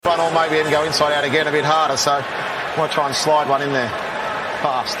one, or maybe even go inside out again a bit harder. So I want to try and slide one in there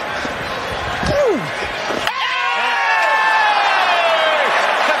fast.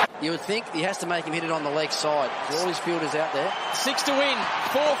 You would think he has to make him hit it on the leg side. All his fielders out there. 6 to win.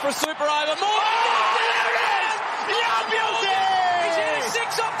 4 for a super over. More. There it is! He's hitting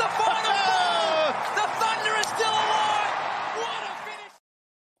 6 off the final ball. The Thunder is still alive. What a finish.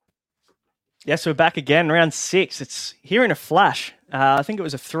 Yes, we're back again. Round 6. It's here in a flash. I think it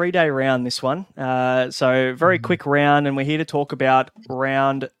was a 3-day round, this one. So very quick round, and we're here to talk about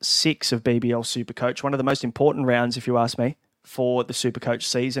round 6 of BBL Supercoach. One of the most important rounds, if you ask me, for the Supercoach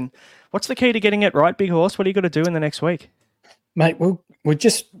season. What's the key to getting it right, Big Horse? What do you got to do in the next week? Mate, we've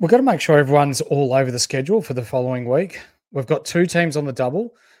got to make sure everyone's all over the schedule for the following week. We've got 2 teams on the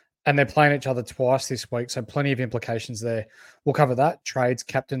double, and they're playing each other twice this week, so plenty of implications there. We'll cover that, trades,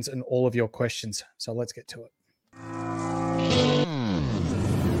 captains, and all of your questions. So let's get to it.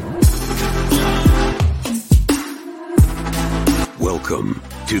 Welcome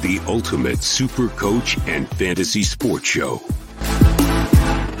to the ultimate super coach and fantasy sports show.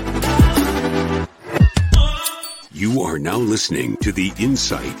 You are now listening to the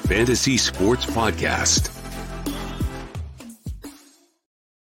Insight Fantasy Sports Podcast.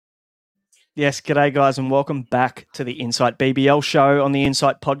 Yes, g'day guys, and welcome back to the Insight BBL show on the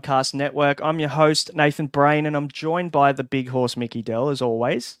Insight Podcast Network. I'm your host, Nathan Brain, and I'm joined by the Big Horse, Mickey Dell, as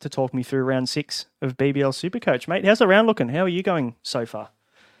always, to talk me through round 6 of BBL Supercoach. Mate, how's the round looking? How are you going so far?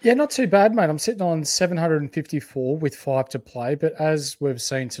 Yeah, not too bad, mate. I'm sitting on 754 with 5 to play, but as we've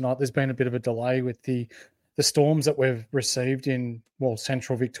seen tonight, there's been a bit of a delay with the storms that we've received in,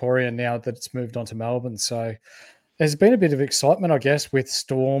 central Victoria now that it's moved on to Melbourne. So there's been a bit of excitement, I guess, with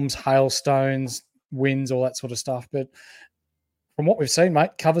storms, hailstones, winds, all that sort of stuff. But from what we've seen,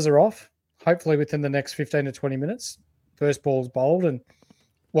 mate, covers are off. Hopefully within the next 15 to 20 minutes. First ball's bowled, and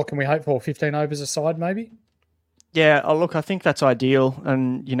what can we hope for? 15 overs aside, maybe? Yeah, look, I think that's ideal.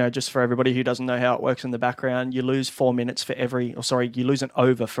 And, just for everybody who doesn't know how it works in the background, you lose 4 minutes you lose an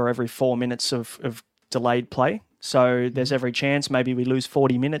over for every 4 minutes of delayed play. So there's every chance maybe we lose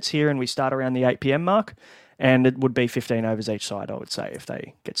 40 minutes here and we start around the 8 p.m. mark. And it would be 15 overs each side, I would say, if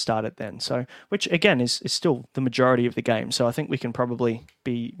they get started then. So, which again is still the majority of the game. So I think we can probably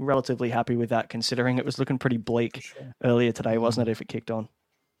be relatively happy with that, considering it was looking pretty bleak earlier today, wasn't it, if it kicked on?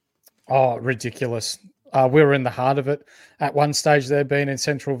 Oh, ridiculous. We were in the heart of it at one stage there, being in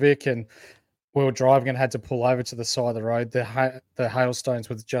Central Vic, and we were driving and had to pull over to the side of the road. The hailstones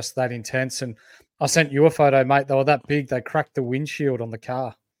were just that intense. And I sent you a photo, mate. They were that big. They cracked the windshield on the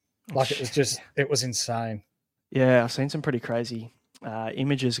car. It was insane. Yeah, I've seen some pretty crazy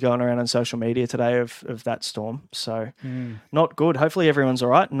images going around on social media today of that storm. So not good. Hopefully everyone's all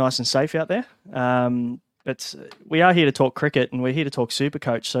right and nice and safe out there. But we are here to talk cricket and we're here to talk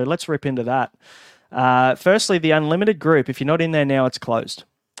Supercoach. So let's rip into that. Firstly, the Unlimited group. If you're not in there now, it's closed.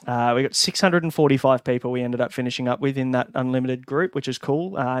 We got 645 people we ended up finishing up with in that Unlimited group, which is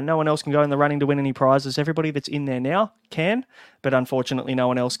cool. No one else can go in the running to win any prizes. Everybody that's in there now can, but unfortunately no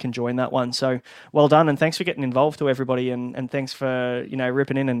one else can join that one. So well done, and thanks for getting involved to everybody, and thanks for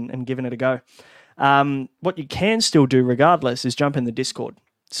ripping in and giving it a go. What you can still do regardless is jump in the Discord.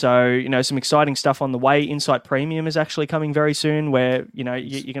 So, some exciting stuff on the way. Insight Premium is actually coming very soon where, you're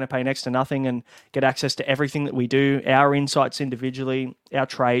going to pay next to nothing and get access to everything that we do, our insights individually, our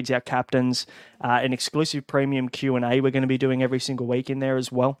trades, our captains, an exclusive premium Q&A we're going to be doing every single week in there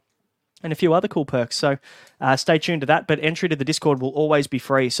as well, and a few other cool perks. So stay tuned to that. But entry to the Discord will always be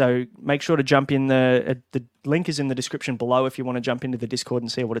free. So make sure to jump in. The link is in the description below if you want to jump into the Discord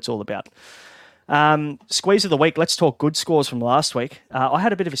and see what it's all about. Squeeze of the week. Let's talk good scores from last week. I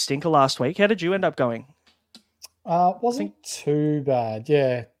had a bit of a stinker last week. How did you end up going? Wasn't too bad.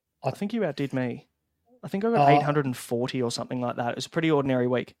 Yeah. I think you outdid me. I think I got 840 or something like that. It was a pretty ordinary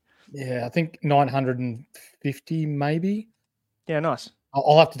week. Yeah, I think 950 maybe. Yeah, nice.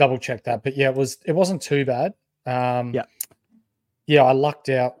 I'll have to double check that. But yeah, it wasn't too bad. Yeah. Yeah, I lucked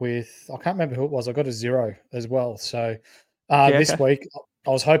out with, I can't remember who it was. I got a 0 as well. So this week, I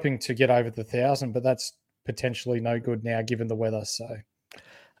was hoping to get over the 1,000, but that's potentially no good now given the weather. So,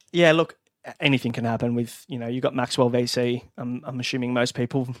 yeah, look, anything can happen with, you got Maxwell VC. I'm assuming most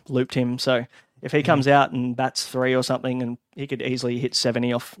people looped him. So if he comes out and bats 3 or something, and he could easily hit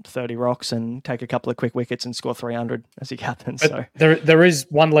 70 off 30 rocks and take a couple of quick wickets and score 300 as he captain. So there is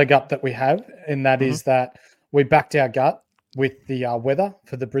one leg up that we have, and that is that we backed our gut with the weather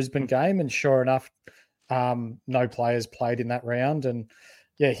for the Brisbane game, and sure enough, no players played in that round, and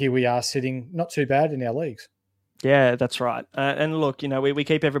yeah, here we are sitting not too bad in our leagues. Yeah, that's right. And look, we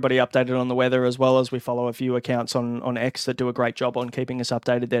keep everybody updated on the weather as well as we follow a few accounts on X that do a great job on keeping us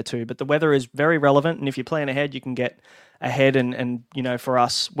updated there too. But the weather is very relevant, and if you plan ahead, you can get ahead. And for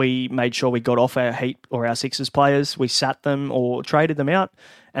us, we made sure we got off our Heat or our Sixers players. We sat them or traded them out,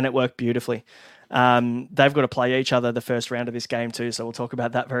 and it worked beautifully. They've got to play each other the first round of this game too, so we'll talk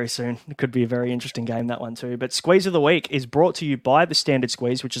about that very soon. It could be a very interesting game, that one too. But Squeeze of the Week is brought to you by the Standard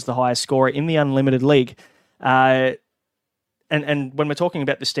Squeeze, which is the highest scorer in the Unlimited League. And when we're talking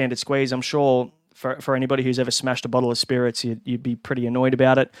about the Standard Squeeze, I'm sure for anybody who's ever smashed a bottle of spirits, you'd be pretty annoyed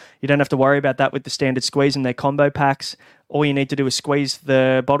about it. You don't have to worry about that with the Standard Squeeze and their combo packs. All you need to do is squeeze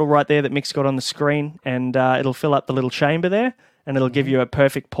the bottle right there that Mick's got on the screen, and it'll fill up the little chamber there, and it'll give you a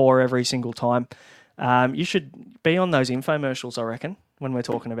perfect pour every single time. You should be on those infomercials, I reckon, when we're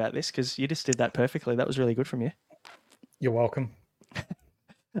talking about this, because you just did that perfectly. That was really good from you. You're welcome.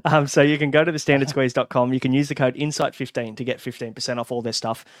 So you can go to thestandardsqueeze.com. You can use the code INSIGHT15 to get 15% off all their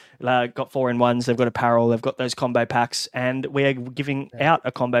stuff. Got 4-in-1s, they've got apparel, they've got those combo packs, and we are giving out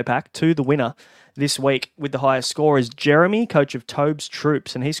a combo pack to the winner this week with the highest score is Jeremy, coach of Tobes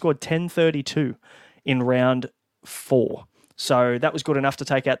Troops, and he scored 1032 in round 4. So that was good enough to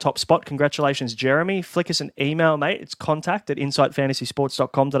take out top spot. Congratulations, Jeremy. Flick us an email, mate. It's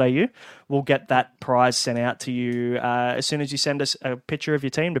contact@insightfantasysports.com.au. We'll get that prize sent out to you as soon as you send us a picture of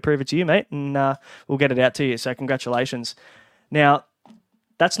your team to prove it's you, mate, and we'll get it out to you. So congratulations. Now,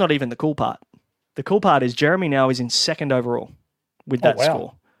 that's not even the cool part. The cool part is Jeremy now is in second overall with that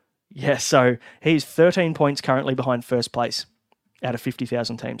score. Yeah, so he's 13 points currently behind first place out of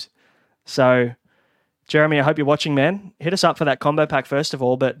 50,000 teams. So Jeremy, I hope you're watching, man. Hit us up for that combo pack first of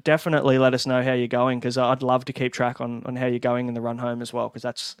all, but definitely let us know how you're going, because I'd love to keep track on how you're going in the run home as well, because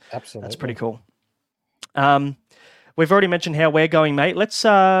that's pretty cool. We've already mentioned how we're going, mate. Let's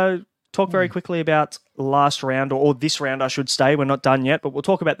talk very quickly about last round, or this round, I should say. We're not done yet, but we'll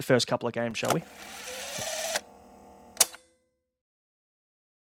talk about the first couple of games, shall we?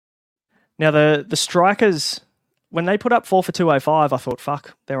 Now, the Strikers, when they put up 4 for 205, I thought,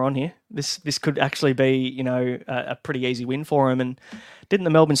 fuck, they're on here. This could actually be, a pretty easy win for them. And didn't the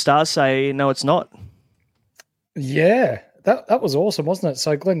Melbourne Stars say, no, it's not? Yeah, that was awesome, wasn't it?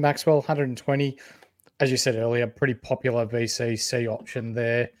 So Glenn Maxwell, 120, as you said earlier, pretty popular VCC option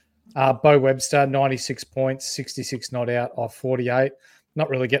there. Bo Webster, 96 points, 66 not out off 48. Not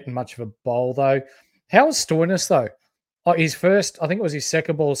really getting much of a bowl, though. How was Stoinis, though? Oh, his first, I think it was his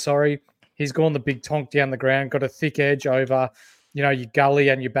second ball, sorry. He's gone the big tonk down the ground, got a thick edge over, your gully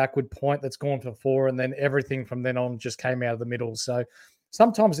and your backward point that's gone for 4, and then everything from then on just came out of the middle. So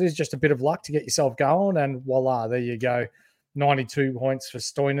sometimes it is just a bit of luck to get yourself going, and voila, there you go. 92 points for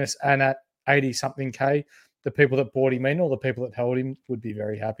Stoinis, and at 80-something K, the people that bought him in or the people that held him would be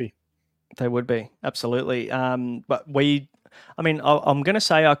very happy. They would be, absolutely. But I'm going to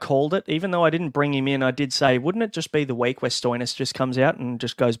say I called it, even though I didn't bring him in. I did say, wouldn't it just be the week where Stoinis just comes out and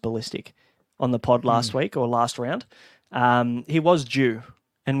just goes ballistic on the pod last week or last round? He was due,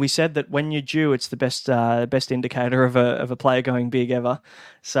 and we said that when you're due, it's the best indicator of a player going big ever.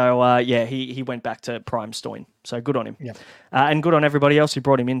 So he went back to prime Stoin. So good on him, and good on everybody else who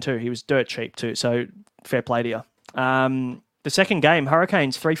brought him in too. He was dirt cheap too. So fair play to you. The second game,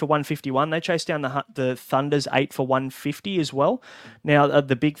 Hurricanes 3 for 151. They chased down the Thunders 8 for 150 as well. Now,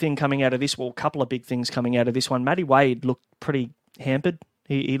 the big thing coming out of this, well, a couple of big things coming out of this one. Matty Wade looked pretty hampered.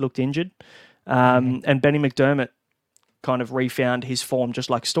 He looked injured. And Benny McDermott kind of refound his form just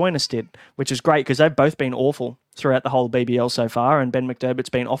like Stoinis did, which is great because they've both been awful throughout the whole BBL so far. And Ben McDermott's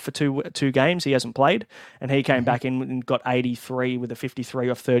been off for two games. He hasn't played. And he came back in and got 83 with a 53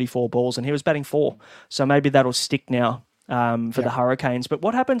 off 34 balls. And he was batting 4. So maybe that'll stick now. For the Hurricanes. But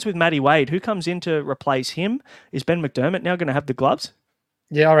what happens with Matty Wade? Who comes in to replace him? Is Ben McDermott now going to have the gloves?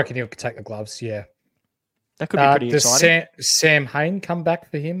 Yeah, I reckon he'll take the gloves, yeah. That could be pretty exciting. Does Sam Hain come back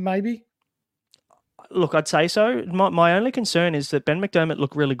for him, maybe? Look, I'd say so. My only concern is that Ben McDermott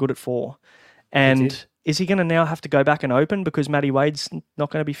looked really good at 4. And is he going to now have to go back and open because Matty Wade's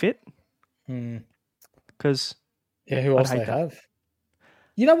not going to be fit? Because who else they have?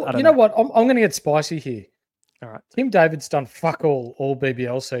 You know what? I'm going to get spicy here. All right. Tim David's done fuck all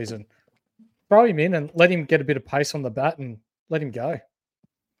BBL season. Throw him in and let him get a bit of pace on the bat and let him go.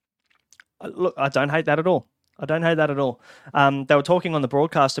 Look, I don't hate that at all. They were talking on the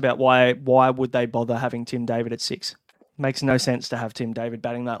broadcast about why would they bother having Tim David at 6? Makes no sense to have Tim David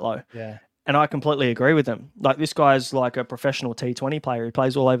batting that low. Yeah. And I completely agree with them. Like, this guy's like a professional T20 player. He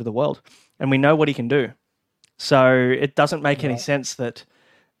plays all over the world. And we know what he can do. So it doesn't make any sense that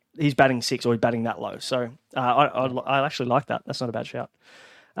he's batting 6 or he's batting that low. So I actually like that. That's not a bad shout.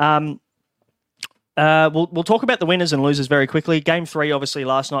 We'll talk about the winners and losers very quickly. Game 3, obviously,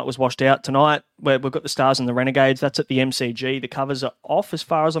 last night was washed out. Tonight, we've got the Stars and the Renegades. That's at the MCG. The covers are off, as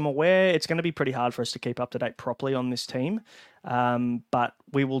far as I'm aware. It's going to be pretty hard for us to keep up to date properly on this team. But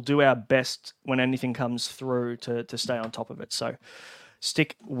we will do our best when anything comes through to stay on top of it. So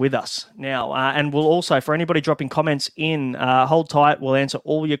stick with us now. And we'll also, for anybody dropping comments in, hold tight. We'll answer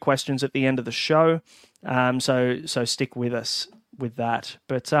all your questions at the end of the show. So stick with us with that.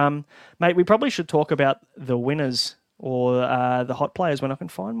 But, mate, we probably should talk about the winners or the hot players when I can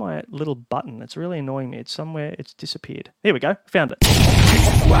find my little button. It's really annoying me. It's somewhere. It's disappeared. Here we go. Found it.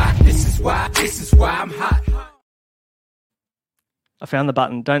 This is why I'm hot. I found the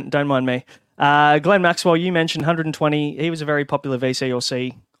button. Don't mind me. Glenn Maxwell, you mentioned 120. He was a very popular VC or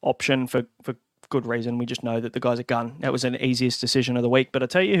C option for good reason. We just know that the guy's a gun. That was an easiest decision of the week. But I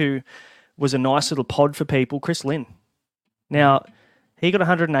tell you who was a nice little pod for people, Chris Lynn. Now, he got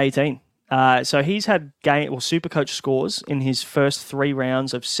 118. So he's had Supercoach scores in his first 3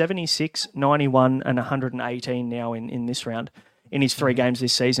 rounds of 76, 91, and 118 now in this round. In his 3 games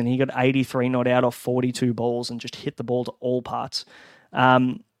this season, he got 83 not out off 42 balls and just hit the ball to all parts.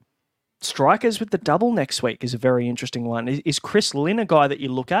 Strikers with the double next week is a very interesting one. Is Chris Lynn a guy that you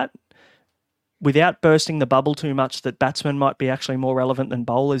look at without bursting the bubble too much that batsmen might be actually more relevant than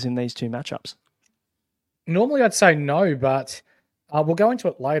bowlers in these 2 matchups? Normally I'd say no, but we'll go into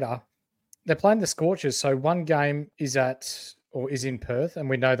it later. They're playing the Scorchers, so one game is in Perth, and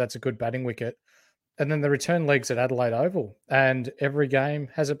we know that's a good batting wicket. And then the return leg's at Adelaide Oval. And every game,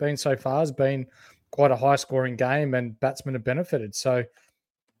 has it been so far, has been quite a high-scoring game, and batsmen have benefited. So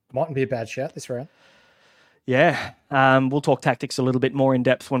mightn't be a bad shout this round. Yeah, we'll talk tactics a little bit more in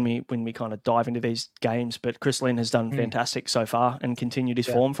depth when we kind of dive into these games. But Chris Lynn has done fantastic so far and continued his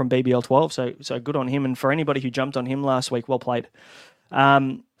form from BBL 12. So good on him. And for anybody who jumped on him last week, well played.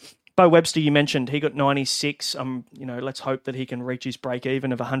 Bo Webster, you mentioned, he got 96. Let's hope that he can reach his break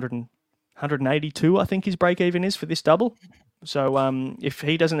even of 182. I think his break even is for this double. So if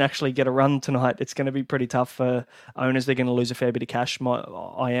he doesn't actually get a run tonight, it's going to be pretty tough for owners. They're going to lose a fair bit of cash.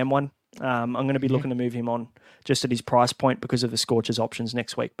 I am one. I'm going to be looking to move him on just at his price point because of the Scorchers options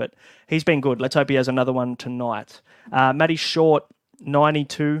next week. But he's been good. Let's hope he has another one tonight. Matty Short,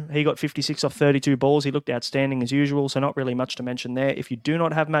 92. He got 56 off 32 balls. He looked outstanding as usual, so not really much to mention there. If you do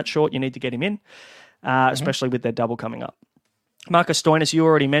not have Matt Short, you need to get him in, especially with their double coming up. Marcus Stoinis, you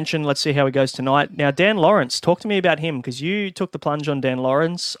already mentioned. Let's see how he goes tonight. Now, Dan Lawrence, talk to me about him because you took the plunge on Dan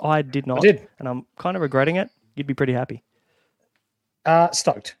Lawrence. I did not. I did. And I'm kind of regretting it. You'd be pretty happy.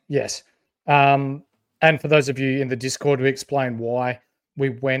 Stoked, yes. And for those of you in the Discord, we explained why we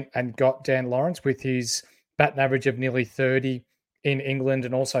went and got Dan Lawrence with his batting average of nearly 30 in England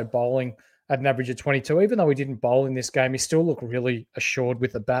and also bowling at an average of 22. Even though he didn't bowl in this game, he still looked really assured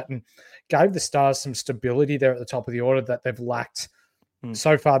with the bat and gave the Stars some stability there at the top of the order that they've lacked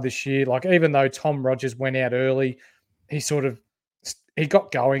so far this year. Like, even though Tom Rogers went out early, he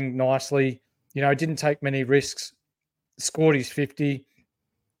got going nicely. Didn't take many risks, scored his 50.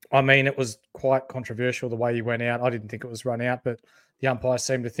 I mean, it was quite controversial the way he went out. I didn't think it was run out, but the umpires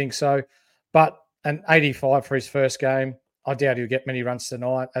seemed to think so. But an 85 for his first game. I doubt he'll get many runs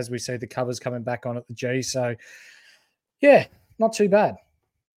tonight as we see the covers coming back on at the G. So, yeah, not too bad.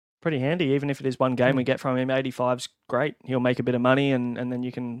 Pretty handy, even if it is one game we get from him. 85's great. He'll make a bit of money, and then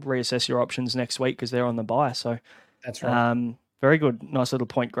you can reassess your options next week because they're on the buy. So that's right. Very good. Nice little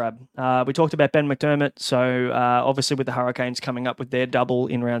point grab. We talked about Ben McDermott. So obviously with the Hurricanes coming up with their double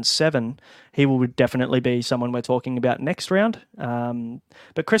in round 7, he will definitely be someone we're talking about next round.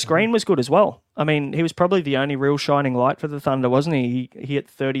 But Chris Green was good as well. I mean, he was probably the only real shining light for the Thunder, wasn't he? He hit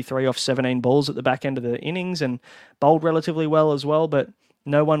 33 off 17 balls at the back end of the innings and bowled relatively well as well, but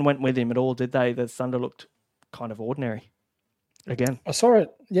no one went with him at all, did they? The Thunder looked kind of ordinary again. I saw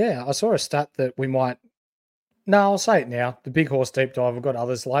a stat that we might... No, I'll say it now. The Big Horse Deep Dive, we've got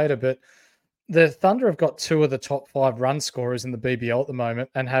others later, but the Thunder have got 2 of the top 5 run scorers in the BBL at the moment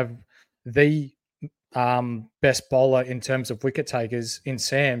and have the best bowler in terms of wicket takers in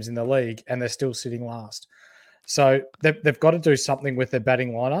Sams in the league, and they're still sitting last. So they've got to do something with their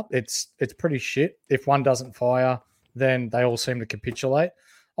batting lineup. It's pretty shit. If one doesn't fire, then they all seem to capitulate.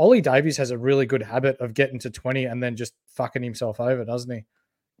 Ollie Davies has a really good habit of getting to 20 and then just fucking himself over, doesn't he?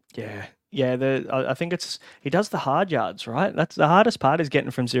 Yeah. I think he does the hard yards, right? That's the hardest part, is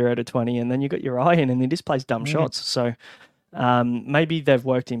getting from 0 to 20, and then you got your eye in, and he just plays dumb shots. So maybe they've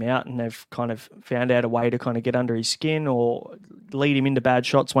worked him out and they've kind of found out a way to kind of get under his skin or lead him into bad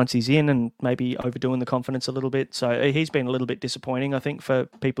shots once he's in, and maybe overdoing the confidence a little bit. So he's been a little bit disappointing, I think, for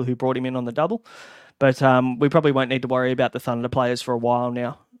people who brought him in on the double. But we probably won't need to worry about the Thunder players for a while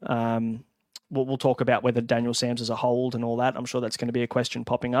now. we'll talk about whether Daniel Sams is a hold and all that. I'm sure that's going to be a question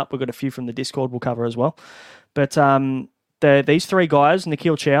popping up. We've got a few from the Discord we'll cover as well. But these three guys,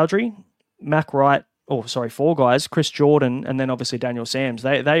 Nikhil Chowdhury, Mac Wright, four guys, Chris Jordan, and then obviously Daniel Sams.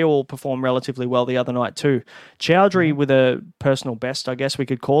 They all performed relatively well the other night too. Chowdhury with a personal best, I guess we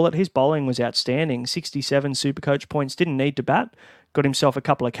could call it. His bowling was outstanding. 67 Supercoach points, didn't need to bat. Got himself a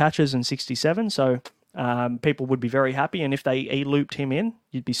couple of catches and 67, so people would be very happy. And if they e-looped him in,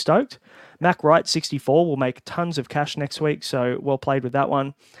 you'd be stoked. Mac Wright, 64, will make tons of cash next week, so well played with that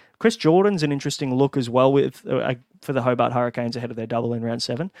one. Chris Jordan's an interesting look as well with for the Hobart Hurricanes ahead of their double in round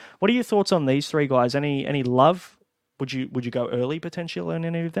 7. What are your thoughts on these three guys? Any love? Would you go early potentially on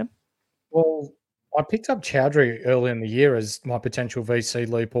any of them? Well, I picked up Chowdhury early in the year as my potential VC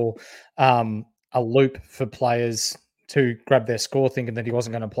loop or a loop for players to grab their score thinking that he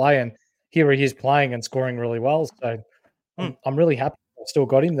wasn't going to play. And here he is playing and scoring really well. So I'm really happy I still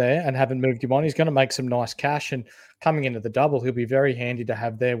got him there and haven't moved him on. He's going to make some nice cash, and coming into the double, he'll be very handy to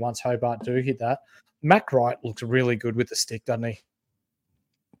have there once Hobart do hit that. Mac Wright looks really good with the stick, doesn't he?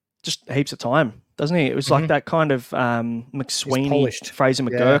 Just heaps of time, doesn't he? It was like that kind of McSweeney, Fraser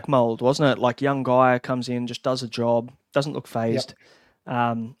McGurk mould, wasn't it? Like young guy comes in, just does a job, doesn't look phased.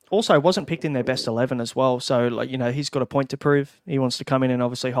 Also wasn't picked in their best 11 as well. So, he's got a point to prove. He wants to come in and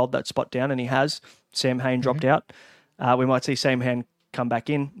obviously hold that spot down, and he has. Sam Hain dropped out. We might see Sam Hain come back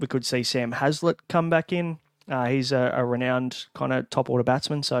in. We could see Sam Haslett come back in. He's a renowned kind of top order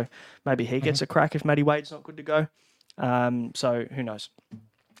batsman, so maybe he gets a crack if Matty Wade's not good to go. So who knows?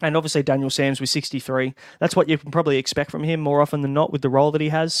 And obviously Daniel Sams with 63. That's what you can probably expect from him more often than not with the role that he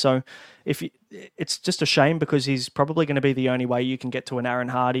has. So it's just a shame because he's probably going to be the only way you can get to an Aaron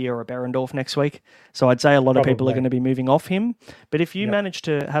Hardy or a Berendorf next week. So I'd say a lot of people are going to be moving off him. But if you manage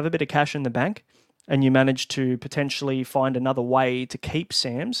to have a bit of cash in the bank and you manage to potentially find another way to keep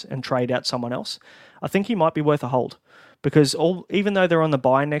Sams and trade out someone else, I think he might be worth a hold. Because even though they're on the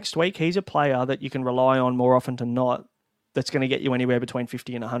bye next week, he's a player that you can rely on more often than not that's going to get you anywhere between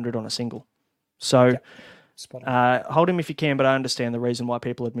 50 and 100 on a single. So hold him if you can, but I understand the reason why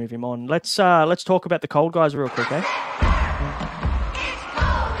people would move him on. Let's talk about the cold guys real quick, eh?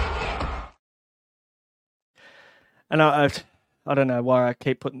 And I don't know why I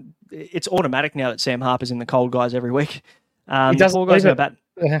keep putting... It's automatic now that Sam Harper's in the cold guys every week. He doesn't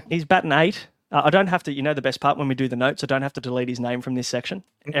He's batting 8. I don't have to, the best part when we do the notes, I don't have to delete his name from this section.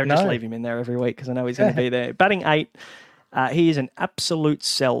 Just leave him in there every week because I know he's going to be there. Batting 8, he is an absolute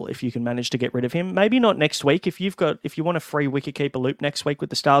sell if you can manage to get rid of him. Maybe not next week. If you want a free wicketkeeper loop next week with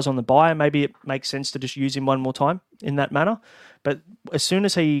the Stars on the bye, maybe it makes sense to just use him one more time in that manner. But as soon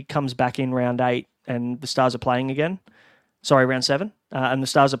as he comes back in round 8 and the Stars are playing again, round 7, and the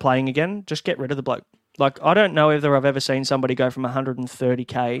Stars are playing again, just get rid of the bloke. Like, I don't know whether I've ever seen somebody go from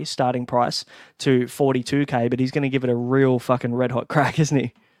 130k starting price to 42k, but he's going to give it a real fucking red hot crack, isn't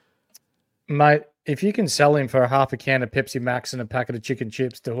he? Mate, if you can sell him for a half a can of Pepsi Max and a packet of chicken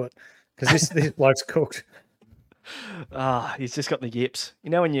chips, do it. Because this bloke's cooked. He's just got the yips.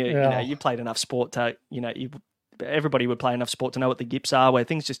 When you played enough sport to, everybody would play enough sport to know what the yips are, where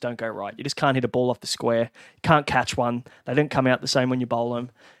things just don't go right. You just can't hit a ball off the square. You can't catch one. They don't come out the same when you bowl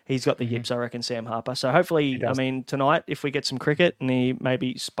them. He's got the yips, I reckon, Sam Harper. So hopefully, tonight, if we get some cricket and he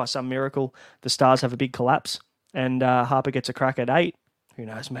maybe by some miracle, the Stars have a big collapse and Harper gets a crack at 8, who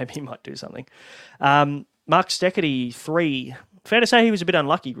knows, maybe he might do something. Mark Steckety, 3. Fair to say he was a bit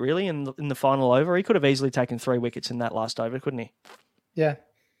unlucky, really, in the final over. He could have easily taken 3 wickets in that last over, couldn't he? Yeah.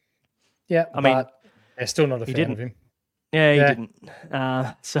 Yeah, still not a fan of him. Yeah, he didn't.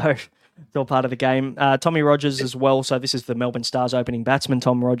 So it's all part of the game. Tommy Rogers as well. So this is the Melbourne Stars opening batsman,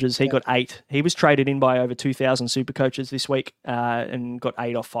 Tom Rogers. He got 8. He was traded in by over 2,000 super coaches this week and got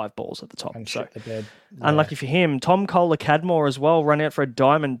 8 off 5 balls at the top. So unlucky for him. Tom Kohler-Cadmore as well, run out for a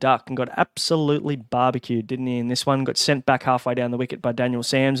diamond duck and got absolutely barbecued, didn't he, in this one? Got sent back halfway down the wicket by Daniel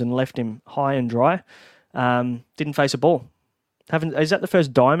Sams and left him high and dry. Didn't face a ball. Is that the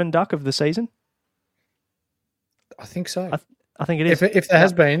first diamond duck of the season? I think so. I think it is. If there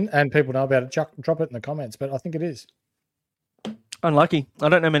has been, and people know about it, drop it in the comments, but I think it is. Unlucky. I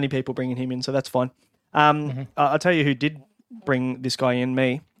don't know many people bringing him in, so that's fine. I'll tell you who did bring this guy in,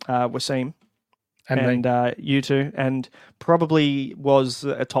 Wasim. And you two, and probably was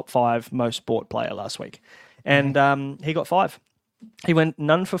a top 5 most bought player last week. And he got 5. He went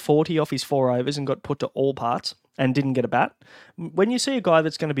none for 40 off his 4 overs and got put to all parts and didn't get a bat. When you see a guy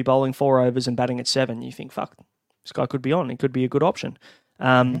that's going to be bowling 4 overs and batting at 7, you think, fuck, this guy could be on. He could be a good option.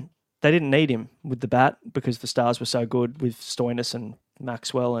 They didn't need him with the bat because the Stars were so good with Stoinis and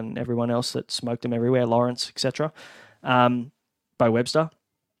Maxwell and everyone else that smoked him everywhere, Lawrence, etc. Bo Webster.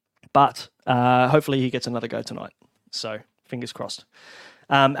 But hopefully he gets another go tonight. So fingers crossed.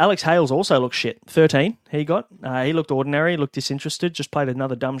 Alex Hales also looked shit. 13 he got. He looked ordinary, looked disinterested, just played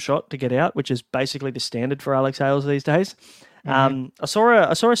another dumb shot to get out, which is basically the standard for Alex Hales these days. I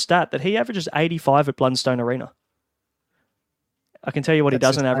saw a stat that he averages 85 at Blundstone Arena. I can tell you what he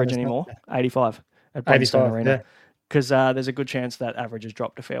doesn't average anymore. 85 at Blundstone Arena. Because there's a good chance that average has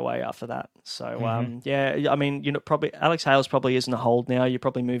dropped a fair way after that. So, yeah, I mean, probably Alex Hales probably isn't a hold now. You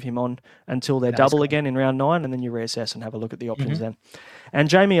probably move him on until they're double again in round 9, and then you reassess and have a look at the options then. And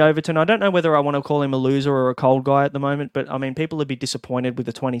Jamie Overton, I don't know whether I want to call him a loser or a cold guy at the moment, but, I mean, people would be disappointed with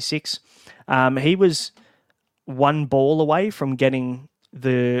the 26. He was one ball away from getting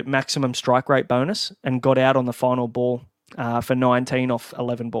the maximum strike rate bonus and got out on the final ball for 19 off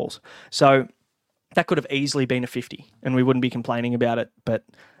 11 balls. So that could have easily been a 50 and we wouldn't be complaining about it. But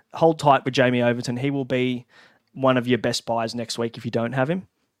hold tight with Jamie Overton. He will be one of your best buys next week if you don't have him.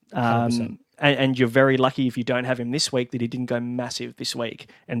 And you're very lucky if you don't have him this week that he didn't go massive this week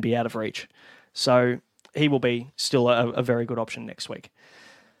and be out of reach. So he will be still a very good option next week.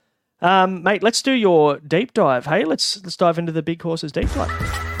 Mate, let's do your deep dive. Hey, let's dive into the big horses deep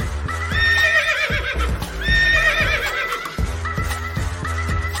dive.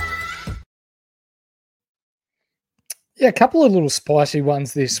 Yeah, a couple of little spicy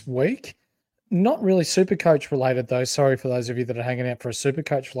ones this week. Not really Supercoach related, though. Sorry for those of you that are hanging out for a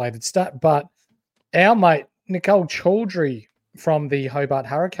Supercoach related stat. But our mate, Nicole Chaudhry from the Hobart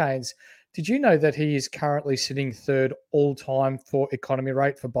Hurricanes, did you know that he is currently sitting third all-time for economy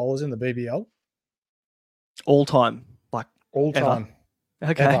rate for bowlers in the BBL? All-time? Like all-time.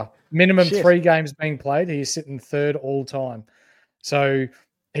 Ever? Okay. Ever. Minimum 3 games being played. He is sitting third all-time. So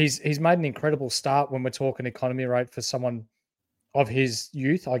he's made an incredible start when we're talking economy rate for someone of his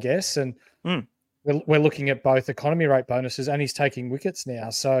youth, I guess. And we're looking at both economy rate bonuses and he's taking wickets now.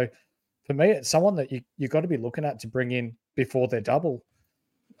 So for me, it's someone that you got to be looking at to bring in before they're double.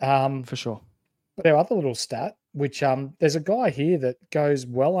 For sure. But our other little stat, which there's a guy here that goes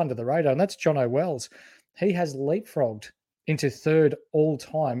well under the radar, and that's Jono Wells. He has leapfrogged into third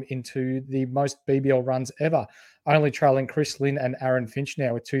all-time into the most BBL runs ever, only trailing Chris Lynn and Aaron Finch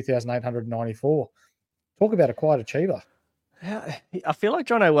now with 2,894. Talk about a quiet achiever. Yeah, I feel like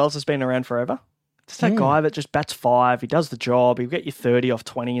Jono Wells has been around forever. It's that guy that just bats 5. He does the job. He'll get you 30 off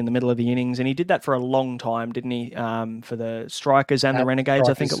 20 in the middle of the innings. And he did that for a long time, didn't he? For the Strikers and the Renegades,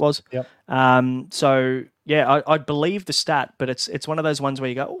 I think it was. Yep. So, yeah, I believe the stat, but it's one of those ones where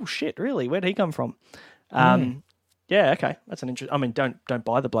you go, oh, shit, really? Where'd he come from? Yeah, okay. That's an interesting... I mean, don't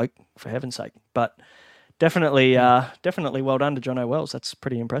buy the bloke, for heaven's sake. But definitely well done to Jono Wells. That's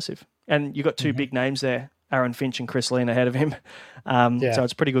pretty impressive. And you got 2 big names there, Aaron Finch and Chris Lynn ahead of him. So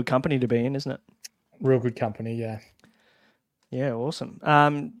it's pretty good company to be in, isn't it? Real good company, yeah. Yeah, awesome.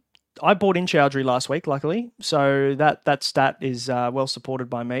 I bought in Chaudhry last week, luckily. So that stat is well supported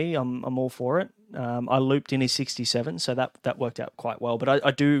by me. I'm all for it. I looped in his 67, so that worked out quite well. But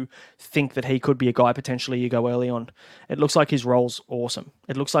I do think that he could be a guy potentially you go early on. It looks like his role's awesome.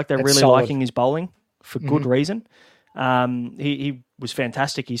 It looks like they're really solid. liking his bowling for good reason. He was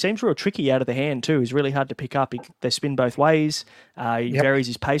fantastic. He seems real tricky out of the hand too. He's really hard to pick up. They spin both ways. He varies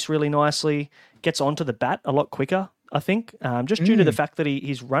his pace really nicely. Gets onto the bat a lot quicker, I think, just due to the fact that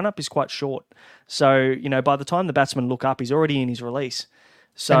his run-up is quite short. So, by the time the batsmen look up, he's already in his release.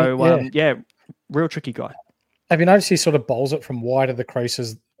 So, real tricky guy. Have you noticed he sort of bowls it from wide of the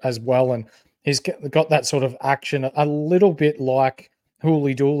creases as well? And he's got that sort of action, a little bit like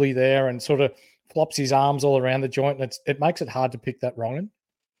Hooly Dooly there, and sort of flops his arms all around the joint, and it makes it hard to pick that wrong. And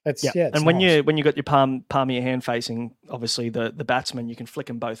it's and when you got your palm of your hand facing, obviously the batsman, you can flick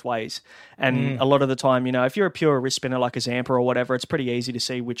them both ways. And a lot of the time, if you're a pure wrist spinner like a Zampa or whatever, it's pretty easy to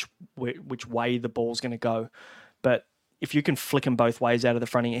see which way the ball's going to go. But if you can flick them both ways out of the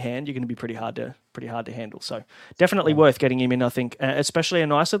front of your hand, you're going to be pretty hard to handle. So definitely worth getting him in, I think, especially a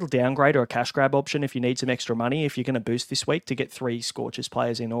nice little downgrade or a cash grab option if you need some extra money, if you're going to boost this week to get 3 Scorchers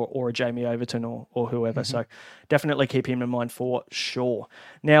players in or a Jamie Overton or whoever. So definitely keep him in mind for sure.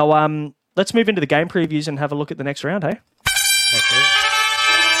 Now, let's move into the game previews and have a look at the next round, hey? Okay.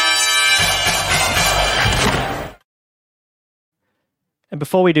 And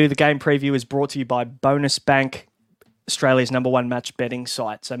before we do, the game preview is brought to you by Bonus Bank, Australia's #1 match betting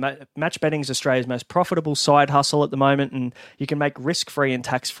site. So match betting is Australia's most profitable side hustle at the moment, and you can make risk-free and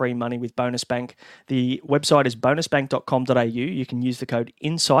tax-free money with Bonus Bank. The website is bonusbank.com.au. You can use the code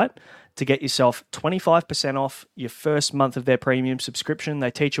INSIGHT to get yourself 25% off your first month of their premium subscription. They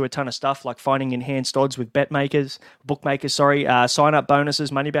teach you a ton of stuff like finding enhanced odds with bookmakers, sign-up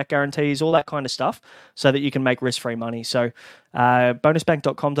bonuses, money-back guarantees, all that kind of stuff so that you can make risk-free money. So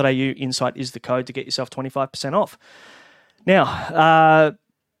bonusbank.com.au, Insight is the code to get yourself 25% off. Now,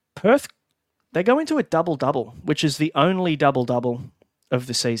 Perth, they go into a double-double, which is the only double-double of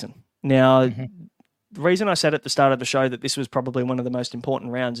the season. Now, the reason I said at the start of the show that this was probably one of the most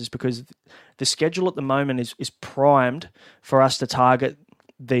important rounds is because the schedule at the moment is primed for us to target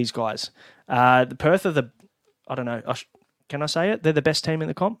these guys. The Perth are can I say it? They're the best team in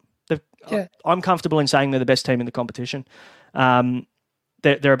the comp. Yeah. I'm comfortable in saying they're the best team in the competition.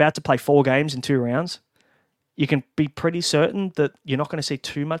 They're about to play 4 games in 2 rounds. You can be pretty certain that you're not going to see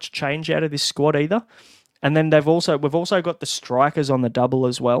too much change out of this squad either. And then we've also got the strikers on the double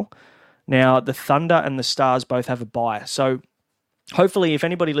as well. Now, the Thunder and the Stars both have a bye. So hopefully, if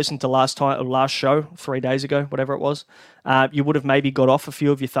anybody listened to last show, 3 days ago, whatever it was, you would have maybe got off a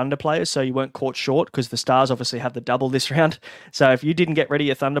few of your Thunder players so you weren't caught short because the Stars obviously have the double this round. So if you didn't get rid of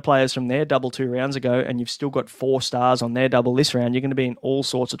your Thunder players from their double 2 rounds ago and you've still got 4 Stars on their double this round, you're going to be in all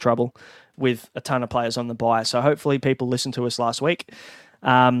sorts of trouble with a ton of players on the bye. So hopefully people listened to us last week.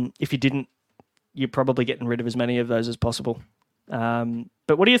 If you didn't, you're probably getting rid of as many of those as possible.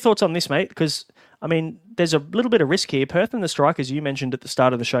 But what are your thoughts on this, mate? Because, I mean, there's a little bit of risk here. Perth and the Strikers, you mentioned at the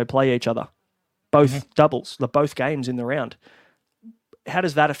start of the show, play each other. Both doubles, both games in the round. How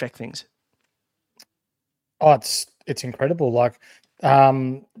does that affect things? Oh, it's incredible. Like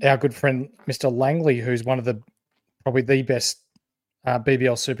our good friend, Mr. Langley, who's one of probably the best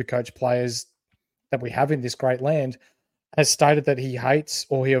BBL Supercoach players that we have in this great land, has stated that he hates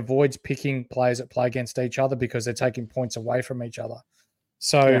or he avoids picking players that play against each other because they're taking points away from each other.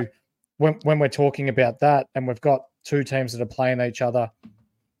 So when we're talking about that and we've got 2 teams that are playing each other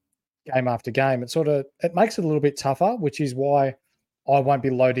game after game, it makes it a little bit tougher, which is why I won't be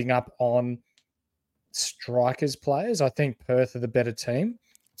loading up on Strikers players. I think Perth are the better team.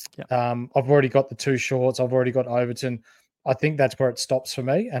 I've already got the 2 shorts. I've already got Overton. I think that's where it stops for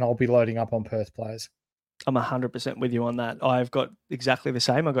me, and I'll be loading up on Perth players. I'm 100% with you on that. I've got exactly the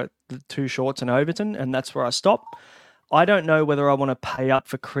same. I've got the 2 shorts and Overton, and that's where I stop. I don't know whether I want to pay up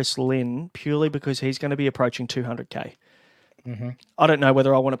for Chris Lynn purely because he's going to be approaching 200K. I don't know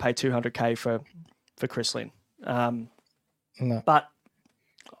whether I want to pay 200K for Chris Lynn. No. But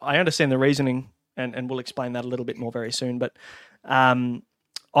I understand the reasoning, and we'll explain that a little bit more very soon. But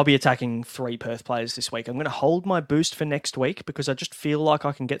I'll be attacking 3 Perth players this week. I'm going to hold my boost for next week because I just feel like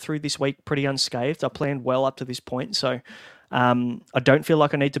I can get through this week pretty unscathed. I planned well up to this point, so I don't feel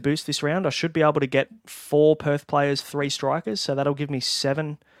like I need to boost this round. I should be able to get 4 Perth players, 3 strikers, so that'll give me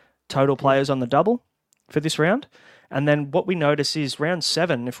 7 total players on the double for this round. And then what we notice is round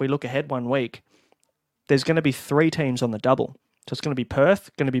 7, if we look ahead 1 week, there's going to be 3 teams on the double. So it's going to be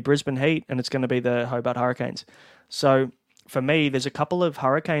Perth, going to be Brisbane Heat, and it's going to be the Hobart Hurricanes. So for me, there's a couple of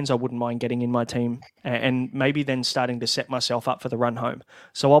Hurricanes I wouldn't mind getting in my team and maybe then starting to set myself up for the run home.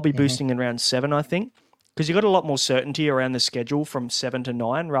 So I'll be boosting in round 7, I think, because you've got a lot more certainty around the schedule from 7 to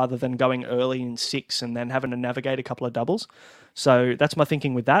 9 rather than going early in 6 and then having to navigate a couple of doubles. So that's my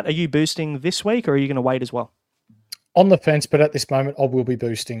thinking with that. Are you boosting this week or are you going to wait as well? On the fence, but at this moment, I will be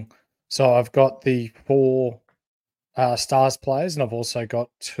boosting. So I've got the 4 Stars players and I've also got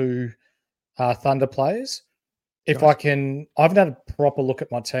 2 Thunder players. If I haven't had a proper look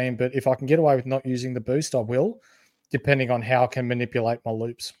at my team, but if I can get away with not using the boost, I will, depending on how I can manipulate my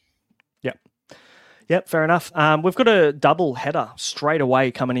loops. Yep, fair enough. We've got a double header straight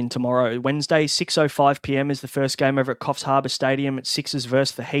away coming in tomorrow. Wednesday, 6:05 p.m. is the first game over at Coffs Harbour Stadium. It's Sixers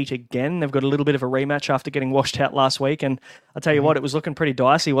versus the Heat again. They've got a little bit of a rematch after getting washed out last week. And I'll tell you what, it was looking pretty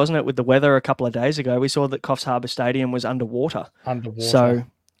dicey, wasn't it, with the weather a couple of days ago? We saw that Coffs Harbour Stadium was underwater. So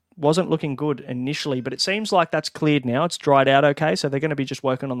wasn't looking good initially, but it seems like that's cleared now. It's dried out okay, so they're going to be just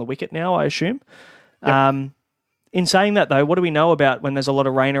working on the wicket now, I assume. Yep. In saying that, though, what do we know about when there's a lot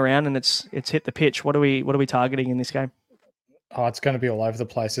of rain around and it's hit the pitch? What are we targeting in this game? Oh, it's going to be all over the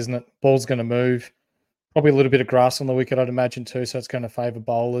place, isn't it? Ball's going to move. Probably a little bit of grass on the wicket, I'd imagine, too, so it's going to favour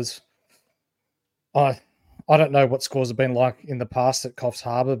bowlers. I don't know what scores have been like in the past at Coffs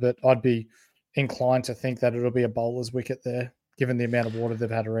Harbour, but I'd be inclined to think that it'll be a bowler's wicket there, given the amount of water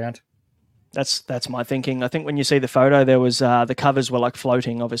they've had around. That's my thinking. I think when you see the photo, there was the covers were like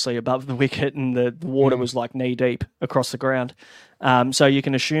floating, obviously, above the wicket, and the water was like knee deep across the ground. So you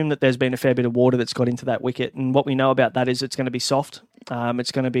can assume that there's been a fair bit of water that's got into that wicket. And what we know about that is it's going to be soft.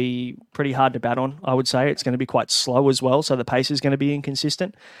 It's going to be pretty hard to bat on, I would say. It's going to be quite slow as well, so the pace is going to be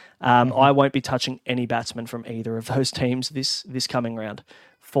inconsistent. I won't be touching any batsmen from either of those teams this coming round.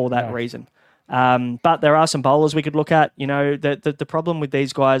 for that reason. But there are some bowlers we could look at. You know, the problem with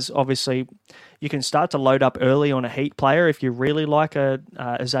these guys, obviously, you can start to load up early on a heat player if you really like a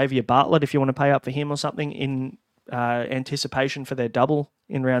Xavier Bartlett, if you want to pay up for him or something in anticipation for their double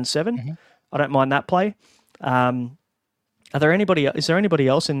in round 7. Mm-hmm. I don't mind that play. Is there anybody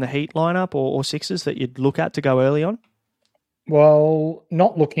else in the heat lineup or sixes that you'd look at to go early on? Well,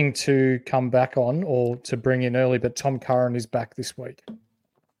 not looking to come back on or to bring in early, but Tom Curran is back this week.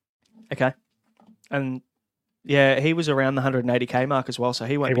 Okay. And yeah, he was around the 180k mark as well, so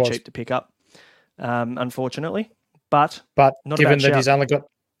he won't be cheap to pick up, unfortunately. But not given that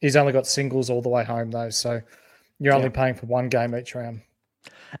he's only got singles all the way home though, so you're only paying for one game each round.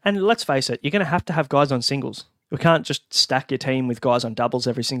 And let's face it, you're going to have guys on singles. We can't just stack your team with guys on doubles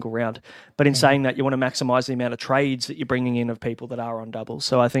every single round. But in saying that, you want to maximise the amount of trades that you're bringing in of people that are on doubles.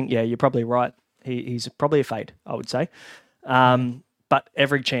 So I think, you're probably right. He's probably a fade, I would say. But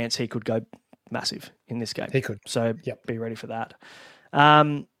every chance he could go massive in this game. He could. So be ready for that.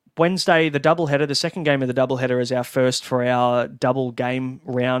 Wednesday, the doubleheader, the second game of the doubleheader is our first for our double game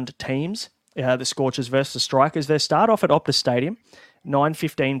round teams. The Scorchers versus the Strikers. They start off at Optus Stadium,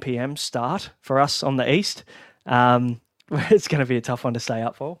 9:15 p.m. start for us on the east. It's going to be a tough one to stay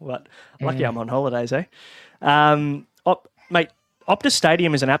up for, but lucky I'm on holidays, eh? Mate, Optus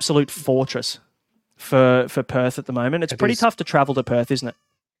Stadium is an absolute fortress for Perth at the moment. It's pretty tough to travel to Perth, isn't it?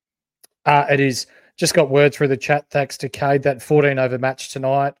 It is. Just got word through the chat, thanks to Cade, that 14 over match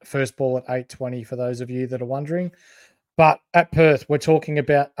tonight. First ball at 8:20 for those of you that are wondering. But at Perth, we're talking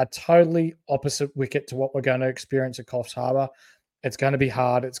about a totally opposite wicket to what we're going to experience at Coffs Harbour. It's going to be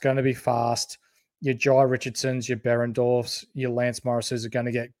hard. It's going to be fast. Your Jai Richardsons, your Berendorfs, your Lance Morrises are going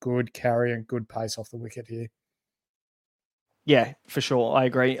to get good carry and good pace off the wicket here. Yeah, for sure. I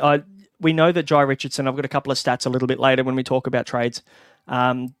agree. We know that Jai Richardson, I've got a couple of stats a little bit later when we talk about trades.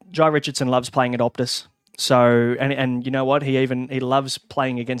 Jai Richardson loves playing at Optus. So, and you know what? He loves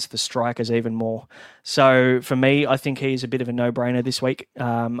playing against the Strikers even more. So for me, I think he's a bit of a no-brainer this week.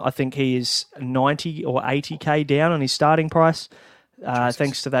 I think he is 90 or 80k down on his starting price.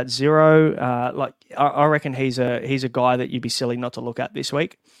 Thanks to that zero. I reckon he's a guy that you'd be silly not to look at this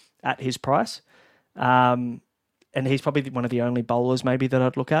week at his price. And he's probably one of the only bowlers maybe that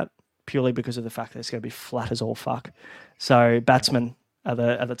I'd look at, purely because of the fact that it's going to be flat as all fuck. So batsmen are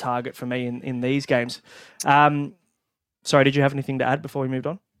the target for me in these games. Sorry, did you have anything to add before we moved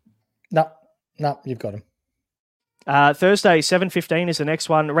on? No, you've got him. Thursday, 7:15 is the next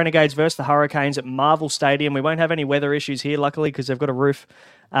one. Renegades versus the Hurricanes at Marvel Stadium. We won't have any weather issues here, luckily, because they've got a roof.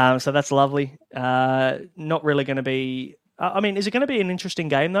 So that's lovely. Not really going to be... is it going to be an interesting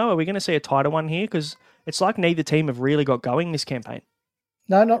game, though? Are we going to see a tighter one here? Because it's like neither team have really got going this campaign.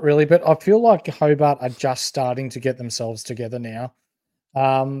 No, not really. But I feel like Hobart are just starting to get themselves together now.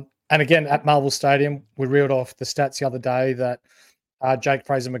 And again, at Marvel Stadium, we reeled off the stats the other day that Jake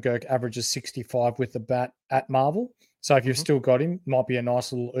Fraser-McGurk averages 65 with the bat at Marvel. So if you've still got him, might be a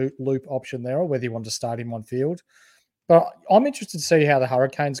nice little loop option there, or whether you want to start him on field. But I'm interested to see how the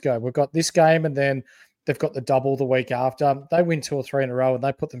Hurricanes go. We've got this game, and then they've got the double the week after. They win 2 or 3 in a row, and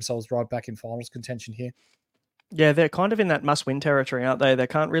they put themselves right back in finals contention here. Yeah, they're kind of in that must-win territory, aren't they? They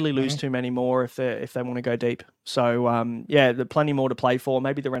can't really lose too many more if they want to go deep. So, there's plenty more to play for.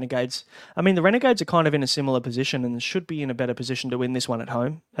 Maybe the Renegades... the Renegades are kind of in a similar position and should be in a better position to win this one at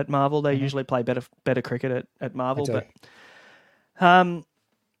home at Marvel. They usually play better cricket at Marvel. But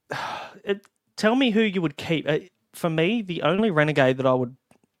tell me who you would keep. For me, the only Renegade that I would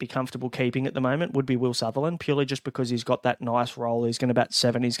be comfortable keeping at the moment would be Will Sutherland, purely just because he's got that nice role. He's going to bat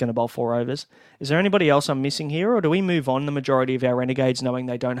 7, he's going to bowl 4 overs. Is there anybody else I'm missing here, or do we move on the majority of our Renegades knowing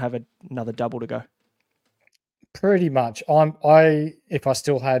they don't have another double to go? Pretty much. If I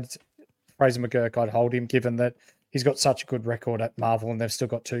still had Fraser-McGurk, I'd hold him, given that he's got such a good record at Marvel and they've still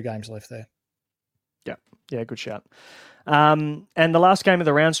got 2 games left there. Yeah, good shout. And the last game of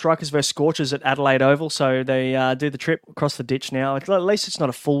the round, Strikers versus Scorchers at Adelaide Oval. So they do the trip across the ditch now. At least it's not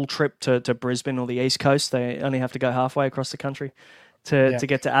a full trip to Brisbane or the East Coast. They only have to go halfway across the country to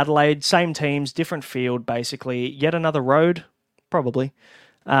get to Adelaide. Same teams, different field, basically. Yet another road, probably.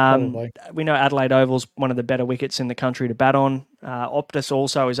 We know Adelaide Oval's one of the better wickets in the country to bat on. Optus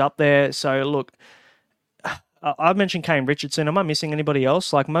also is up there. So, look... I've mentioned Kane Richardson. Am I missing anybody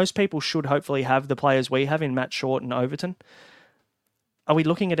else? Like, most people should hopefully have the players we have in Matt Short and Overton. Are we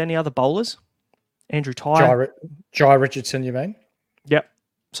looking at any other bowlers? Andrew Tye? Jai Richardson, you mean? Yep.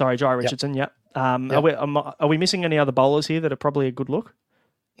 Sorry, Jai Richardson, yep. Are we missing any other bowlers here that are probably a good look?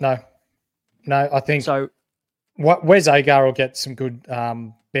 No, I think so. Wes Agar will get some good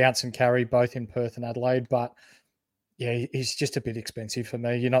bounce and carry both in Perth and Adelaide, but Yeah, he's just a bit expensive for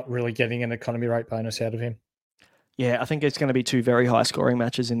me. You're not really getting an economy rate bonus out of him. Yeah, I think it's going to be two very high scoring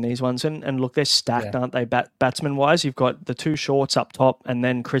matches in these ones. And look, they're stacked, aren't they? Batsman wise, you've got the two shorts up top and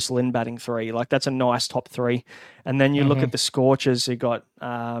then Chris Lynn batting 3. Like, that's a nice top 3. And then you look at the Scorchers, you've got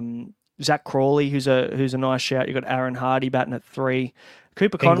Zach Crawley, who's a nice shout. You've got Aaron Hardy batting at 3.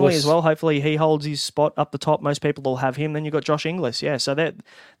 Cooper Connolly as well. Hopefully he holds his spot up the top. Most people will have him. Then you've got Josh Inglis. Yeah, so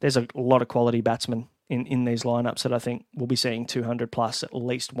there's a lot of quality batsmen in these lineups that I think we'll be seeing 200 plus at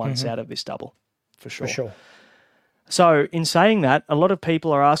least once out of this double, for sure. For sure. So in saying that, a lot of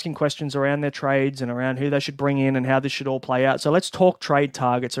people are asking questions around their trades and around who they should bring in and how this should all play out. So let's talk trade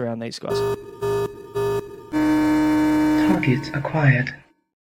targets around these guys. Targets acquired.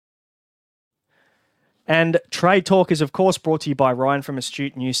 And Trade Talk is, of course, brought to you by Ryan from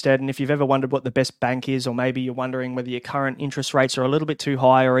Astute Newstead. And if you've ever wondered what the best bank is, or maybe you're wondering whether your current interest rates are a little bit too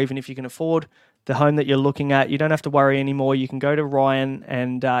high, or even if you can afford the home that you're looking at, you don't have to worry anymore. You can go to Ryan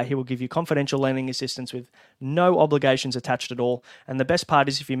and he will give you confidential lending assistance with no obligations attached at all. And the best part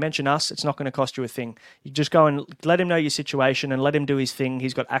is if you mention us, it's not going to cost you a thing. You just go and let him know your situation and let him do his thing.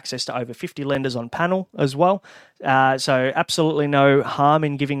 He's got access to over 50 lenders on panel as well. So absolutely no harm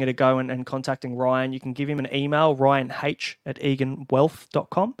in giving it a go and contacting Ryan. You can give him an email,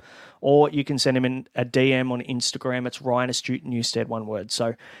 ryanh@eganwealth.com, or you can send him a DM on Instagram. It's Ryan Astute Newstead, one word.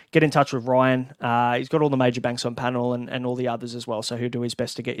 So get in touch with Ryan. He's got all the major banks on panel and all the others as well, so he'll do his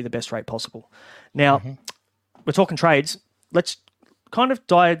best to get you the best rate possible. Now, we're talking trades. Let's kind of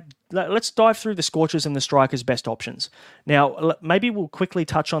dive through the Scorchers and the Strikers' best options. Now, maybe we'll quickly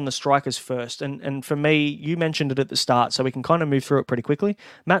touch on the Strikers first. And for me, you mentioned it at the start, so we can kind of move through it pretty quickly.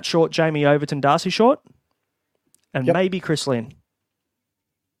 Matt Short, Jamie Overton, Darcy Short, and maybe Chris Lynn.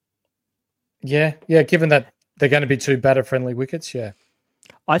 Yeah, given that they're going to be two batter-friendly wickets, yeah.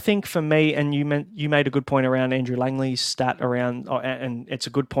 I think for me, and you made a good point around Andrew Langley's stat around, and it's a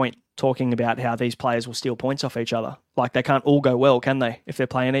good point talking about how these players will steal points off each other. Like, they can't all go well, can they, if they're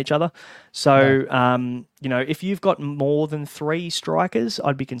playing each other? So, if you've got more than 3 strikers,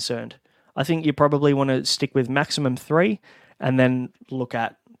 I'd be concerned. I think you probably want to stick with maximum 3 and then look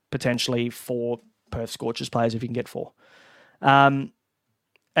at potentially 4 Perth Scorchers players if you can get 4. And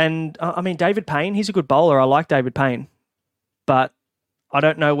I mean, David Payne, he's a good bowler. I like David Payne, but I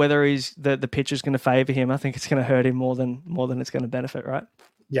don't know whether the pitch is going to favour him. I think it's going to hurt him more than it's going to benefit, right?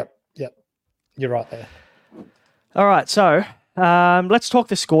 Yep. You're right there. All right, so let's talk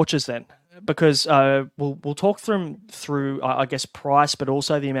the Scorchers then, because we'll talk through I guess price, but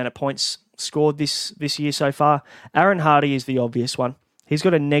also the amount of points scored this year so far. Aaron Hardy is the obvious one. He's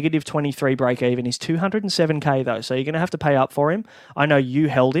got a negative 23 break even. He's 207k though, so you're going to have to pay up for him. I know you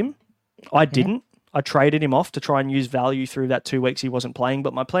held him. I didn't. I traded him off to try and use value through that 2 weeks he wasn't playing,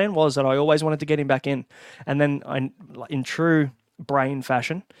 but my plan was that I always wanted to get him back in. And then in true brain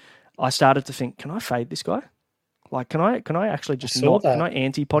fashion, I started to think, can I fade this guy? Like, can I actually just not? Can I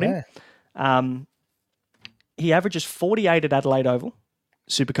anti-pot him? He averages 48 at Adelaide Oval,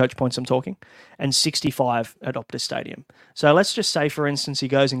 Supercoach points I'm talking, and 65 at Optus Stadium. So let's just say, for instance, he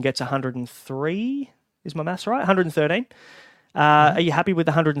goes and gets 103. Is my maths right? 113. Are you happy with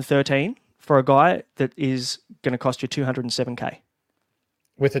 113 for a guy that is going to cost you 207k?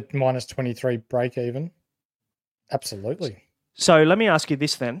 With a minus 23 break even? Absolutely. So let me ask you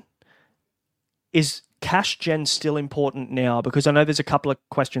this then. Is cash gen still important now? Because I know there's a couple of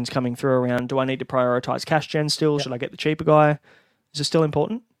questions coming through around, do I need to prioritize cash gen still? Yep. Should I get the cheaper guy? Is it still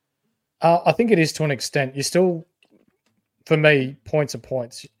important? I think it is to an extent. You still, for me, points are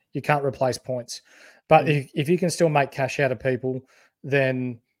points. You can't replace points. But if you can still make cash out of people,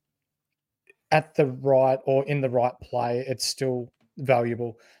 then at the right or in the right play, it's still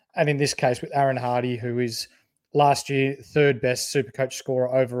valuable. And in this case, with Aaron Hardy, who is last year 3rd best Supercoach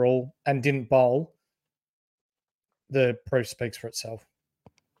scorer overall and didn't bowl, the proof speaks for itself.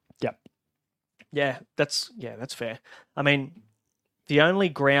 Yep. Yeah, that's fair. I mean, the only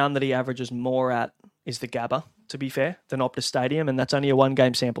ground that he averages more at is the Gabba, to be fair, than Optus Stadium, and that's only a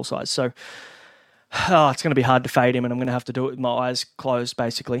 1-game sample size. So it's going to be hard to fade him, and I'm going to have to do it with my eyes closed,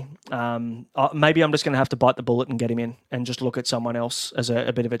 basically. Maybe I'm just going to have to bite the bullet and get him in and just look at someone else as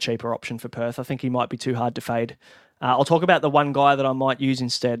a bit of a cheaper option for Perth. I think he might be too hard to fade. I'll talk about the one guy that I might use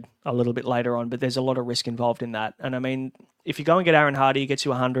instead a little bit later on, but there's a lot of risk involved in that. And I mean, if you go and get Aaron Hardy, he gets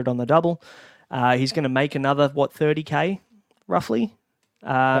you 100 on the double. He's going to make another, 30k roughly?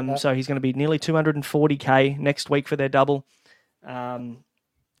 So he's going to be nearly 240k next week for their double. Yeah.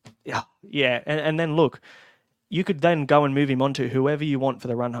 And then look, you could then go and move him on to whoever you want for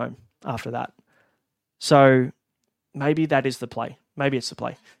the run home after that. So maybe that is the play. Maybe it's the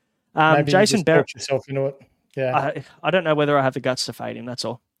play. Maybe Jason Barrett yourself into it. Yeah. I don't know whether I have the guts to fade him, that's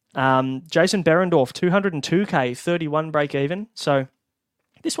all. Jason Berendorf, 202k, 31 break even. So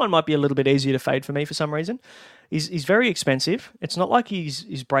this one might be a little bit easier to fade for me for some reason. He's very expensive. It's not like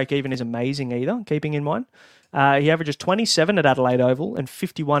his break even is amazing either, keeping in mind. He averages 27 at Adelaide Oval and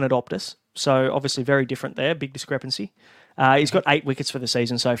 51 at Optus. So obviously very different there, big discrepancy. He's got 8 wickets for the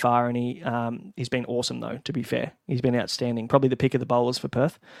season so far, and he's been awesome, though, to be fair. He's been outstanding, probably the pick of the bowlers for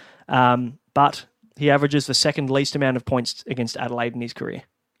Perth. But he averages the second least amount of points against Adelaide in his career,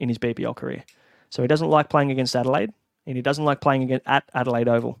 in his BBL career. So he doesn't like playing against Adelaide, and he doesn't like playing at Adelaide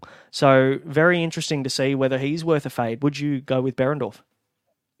Oval. So very interesting to see whether he's worth a fade. Would you go with Berendorf?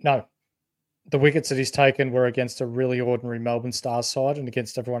 No. The wickets that he's taken were against a really ordinary Melbourne Stars side, and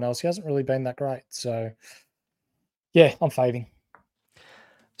against everyone else, he hasn't really been that great. So, yeah, I'm fading.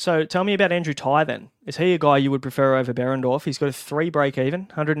 So tell me about Andrew Tye then. Is he a guy you would prefer over Berendorf? He's got a 3 break even,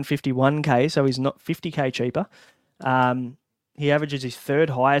 151k, so he's not 50k cheaper. He averages his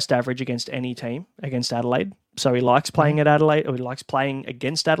 3rd highest average against any team, against Adelaide. So he likes playing at Adelaide, or he likes playing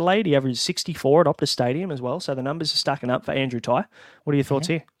against Adelaide. He averages 64 at Optus Stadium as well. So the numbers are stacking up for Andrew Tye. What are your thoughts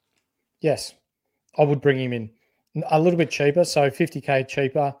here? Yes, I would bring him in a little bit cheaper. So 50k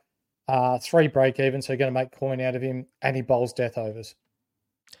cheaper, 3 break even. So you're going to make coin out of him, and he bowls death overs.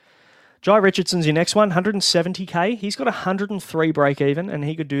 Jai Richardson's your next one, 170k. He's got 103 break even, and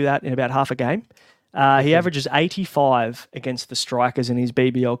he could do that in about half a game. He averages 85 against the strikers in his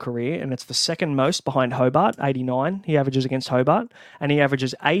BBL career, and it's the second most behind Hobart, 89 he averages against Hobart, and he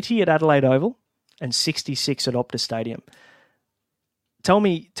averages 80 at Adelaide Oval and 66 at Optus Stadium. Tell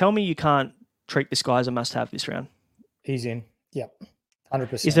me you can't treat this guy as a must-have this round. He's in. Yep,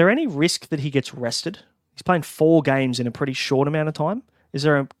 100%. Is there any risk that he gets rested? He's playing 4 games in a pretty short amount of time. Is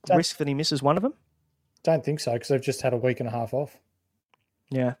there a risk that he misses one of them? Don't think so, because they've just had a week and a half off.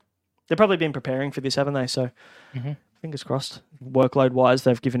 Yeah. They've probably been preparing for this, haven't they? So fingers crossed. Workload-wise,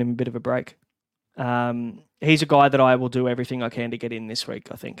 they've given him a bit of a break. He's a guy that I will do everything I can to get in this week,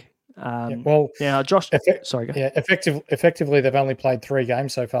 I think. Josh... sorry, go. Yeah, effectively, they've only played 3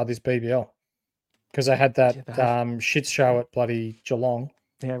 games so far this BBL, because they had that shit show at bloody Geelong.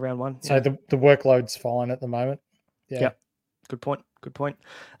 Yeah, round 1. So the workload's fine at the moment. Yeah. Good point.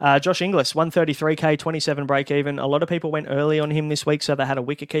 Josh Inglis, 133k, 27 break even. A lot of people went early on him this week, so they had a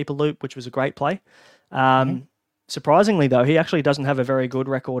wicketkeeper loop, which was a great play. Surprisingly, though, he actually doesn't have a very good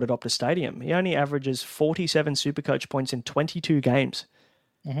record at Optus Stadium. He only averages 47 Supercoach points in 22 games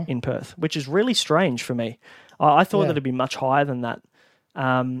in Perth, which is really strange for me. I thought that it'd be much higher than that.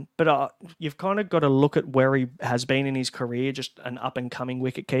 But you've kind of got to look at where he has been in his career, just an up-and-coming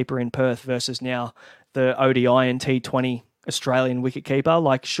wicketkeeper in Perth versus now the ODI and T20 Australian wicketkeeper.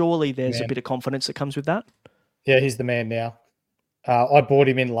 Like, surely there's a bit of confidence that comes with that. Yeah, he's the man now. I brought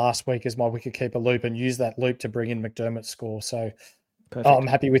him in last week as my wicketkeeper loop and used that loop to bring in McDermott's score. So I'm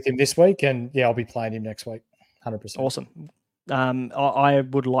happy with him this week, and I'll be playing him next week. 100%. Awesome. I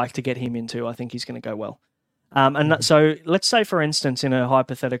would like to get him into. I think he's going to go well. So let's say, for instance, in a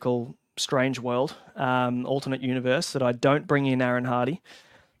hypothetical strange world, alternate universe, that I don't bring in Aaron Hardy,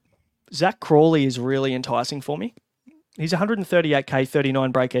 Zach Crawley is really enticing for me. He's 138k,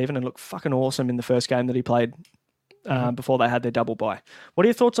 39 break even, and looked fucking awesome in the first game that he played before they had their double bye. What are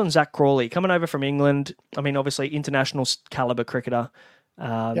your thoughts on Zach Crawley coming over from England? I mean, obviously international caliber cricketer.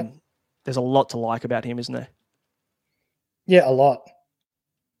 There's a lot to like about him, isn't there? Yeah, a lot.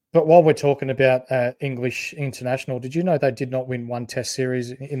 But while we're talking about English international, did you know they did not win one Test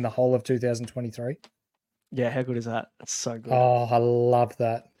series in the whole of 2023? Yeah, how good is that? That's so good. Oh, I love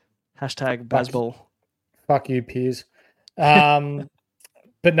that. Hashtag Bazball. Fuck you, Piers.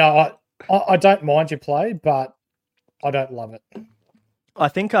 But no, I don't mind your play, but I don't love it. I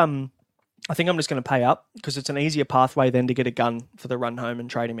think I'm just going to pay up because it's an easier pathway then to get a gun for the run home and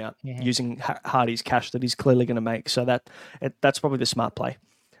trade him out using Hardy's cash that he's clearly going to make. So that's probably the smart play.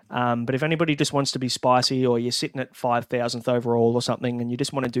 But if anybody just wants to be spicy, or you're sitting at 5,000th overall or something, and you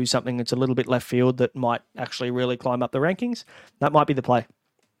just want to do something that's a little bit left field that might actually really climb up the rankings, that might be the play.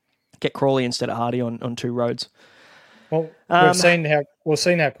 Get Crawley instead of Hardy on 2 roads. Well, we've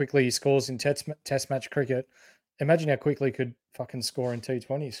seen how quickly he scores in test match cricket. Imagine how quickly he could fucking score in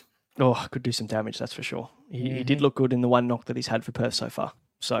T20s. Oh, could do some damage, that's for sure. He did look good in the one knock that he's had for Perth so far.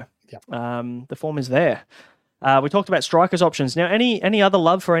 So the form is there. We talked about strikers options. Now, any other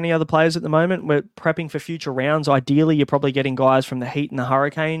love for any other players at the moment? We're prepping for future rounds. Ideally, you're probably getting guys from the Heat and the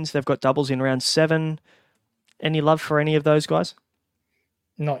Hurricanes. They've got doubles in round 7. Any love for any of those guys?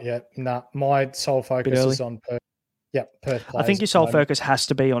 Not yet. Nah, my sole focus is on Perth. Yep, Perth players. I think your sole focus has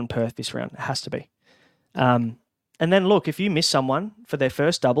to be on Perth this round. It has to be. And then, look, if you miss someone for their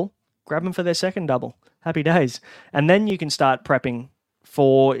first double, grab them for their second double. Happy days. And then you can start prepping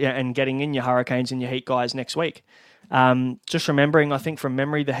for and getting in your Hurricanes and your Heat guys next week. Just remembering, I think from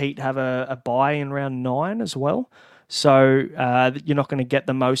memory, the Heat have a bye in round 9 as well. So you're not going to get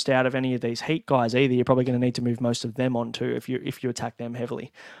the most out of any of these Heat guys either. You're probably going to need to move most of them on too if you attack them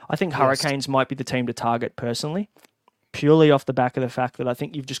heavily. I think Hurricanes might be the team to target personally, purely off the back of the fact that I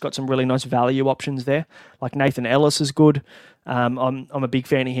think you've just got some really nice value options there. Like Nathan Ellis is good. I'm a big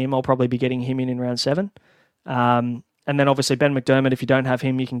fan of him. I'll probably be getting him in round 7. And then obviously Ben McDermott, if you don't have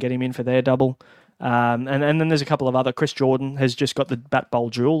him, you can get him in for their double. And then there's a couple of other. Chris Jordan has just got the Bat Bowl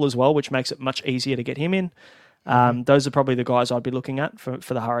duel as well, which makes it much easier to get him in. Those are probably the guys I'd be looking at for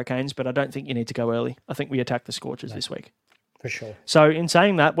the Hurricanes, but I don't think you need to go early. I think we attack the Scorchers this week. For sure. So in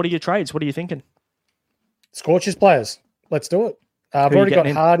saying that, what are your trades? What are you thinking? Scorchers players. Let's do it. I've already got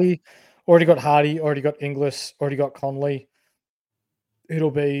Hardy, already got Inglis, already got Conley.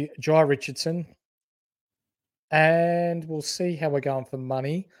 It'll be Jai Richardson. And we'll see how we're going for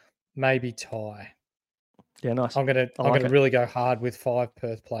money. Maybe Ty. Yeah, nice. I'm gonna really go hard with 5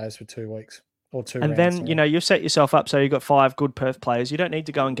 Perth players for 2 weeks or 2 And rounds. then, you've set yourself up so you've got 5 good Perth players. You don't need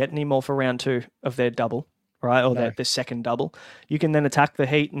to go and get any more for round 2 of their double, right? Or their second double. You can then attack the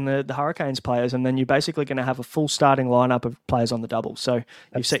Heat and the Hurricanes players, and then you're basically going to have a full starting lineup of players on the double. So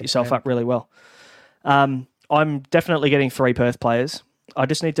you've set yourself up really well. I'm definitely getting 3 Perth players. I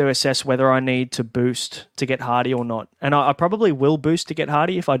just need to assess whether I need to boost to get Hardy or not. And I probably will boost to get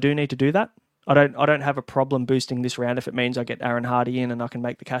Hardy if I do need to do that. I don't have a problem boosting this round if it means I get Aaron Hardy in and I can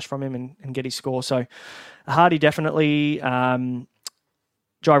make the cash from him and get his score. So Hardy definitely, Jai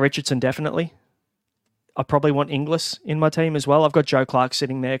Richardson definitely. I probably want Inglis in my team as well. I've got Joe Clark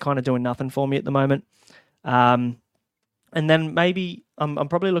sitting there kind of doing nothing for me at the moment. And then maybe I'm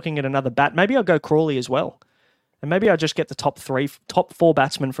probably looking at another bat. Maybe I'll go Crawley as well. And maybe I'll just get the top 4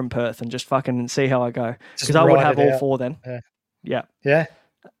 batsmen from Perth and just fucking see how I go. Because I would have all 4 then. Yeah.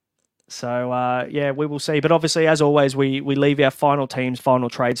 So, we will see. But obviously, as always, we leave our final teams, final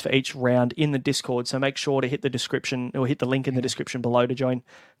trades for each round in the Discord. So make sure to hit the description or hit the link in the description below to join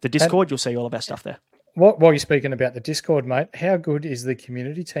the Discord. You'll see all of our stuff there. While you're speaking about the Discord, mate, how good is the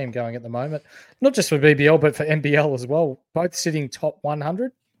community team going at the moment? Not just for BBL, but for NBL as well. Both sitting top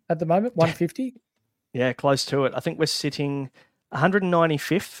 100 at the moment, 150. Yeah, close to it. I think we're sitting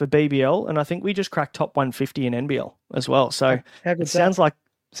 195th for BBL, and I think we just cracked top 150 in NBL as well. So it sounds like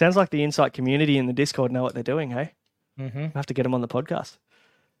the Insight community in the Discord know what they're doing, hey? Mm-hmm. We'll have to get them on the podcast.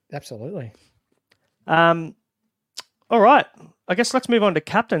 Absolutely. All right. I guess let's move on to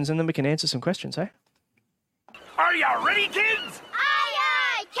captains, and then we can answer some questions, hey? Are you ready, kids? Aye,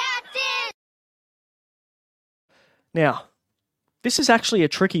 aye, Captain! Now, this is actually a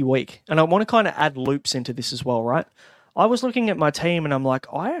tricky week, and I want to kind of add loops into this as well, right? I was looking at my team, and I'm like,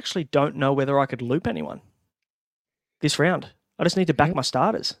 I actually don't know whether I could loop anyone this round. I just need to back my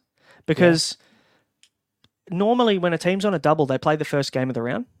starters. Because normally when a team's on a double, they play the first game of the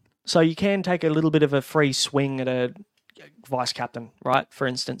round. So you can take a little bit of a free swing at a vice captain, right? For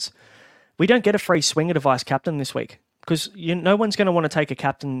instance. We don't get a free swing at a vice captain this week because no one's going to want to take a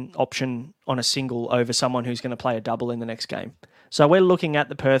captain option on a single over someone who's going to play a double in the next game. So we're looking at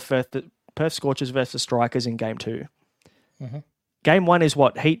the Perth Scorchers versus Strikers in game 2. Mm-hmm. Game 1 is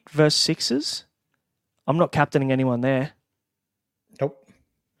what? Heat versus Sixers? I'm not captaining anyone there. Nope.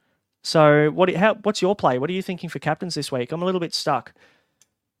 So what's your play? What are you thinking for captains this week? I'm a little bit stuck.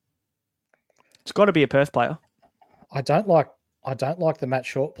 It's got to be a Perth player. I don't like the Matt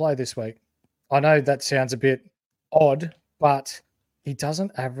Short play this week. I know that sounds a bit odd, but he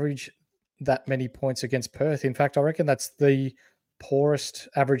doesn't average that many points against Perth. In fact, I reckon that's the poorest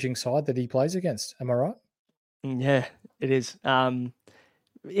averaging side that he plays against. Am I right? Yeah, it is.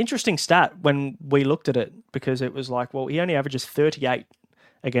 Interesting stat when we looked at it because it was like, well, he only averages 38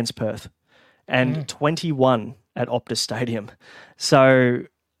 against Perth and 21 at Optus Stadium. So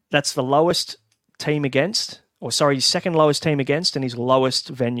that's the lowest team against, second lowest team against and his lowest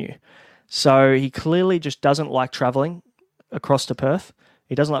venue. So he clearly just doesn't like travelling across to Perth.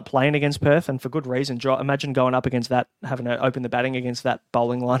 He doesn't like playing against Perth, and for good reason. Imagine going up against that, having to open the batting against that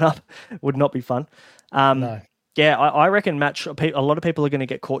bowling lineup. Would not be fun. No. Yeah, I reckon a lot of people are going to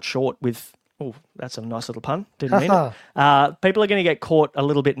get caught short with... Oh, that's a nice little pun. Didn't mean it. People are going to get caught a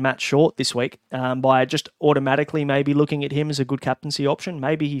little bit Matt Short this week by just automatically maybe looking at him as a good captaincy option.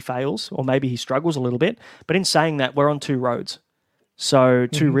 Maybe he fails or maybe he struggles a little bit. But in saying that, we're on 2 roads. So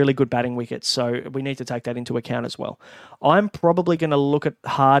 2 really good batting wickets. So we need to take that into account as well. I'm probably going to look at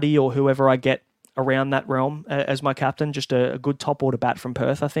Hardy or whoever I get around that realm as my captain. Just a good top order bat from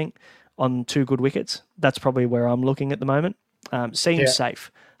Perth, I think, on 2 good wickets. That's probably where I'm looking at the moment. Seems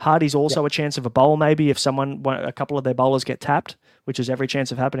safe. Hardy's also a chance of a bowl maybe if a couple of their bowlers get tapped, which is every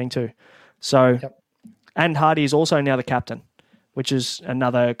chance of happening too. So, and Hardy is also now the captain, which is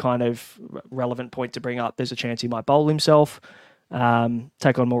another kind of relevant point to bring up. There's a chance he might bowl himself,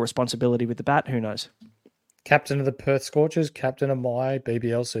 take on more responsibility with the bat. Who knows? Captain of the Perth Scorchers, captain of my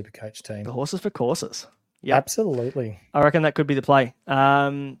BBL Supercoach team. The horses for courses. Yeah, absolutely. I reckon that could be the play.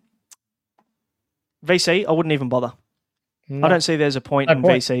 VC, I wouldn't even bother. No. I don't see there's a point in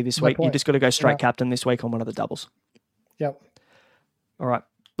VC this week. You just got to go straight captain this week on one of the doubles. Yep. All right.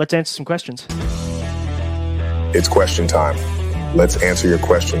 Let's answer some questions. It's question time. Let's answer your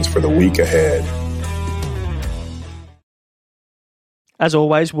questions for the week ahead. As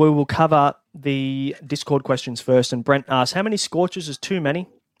always, we will cover the Discord questions first. And Brent asks, how many Scorchers is too many?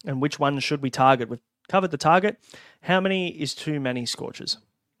 And which ones should we target? We've covered the target. How many is too many Scorchers?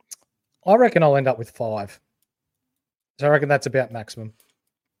 I reckon I'll end up with 5. So I reckon that's about maximum.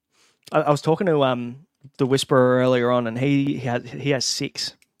 I was talking to the Whisperer earlier on, and he has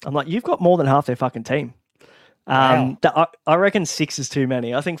 6. I'm like, you've got more than half their fucking team. Wow. I reckon 6 is too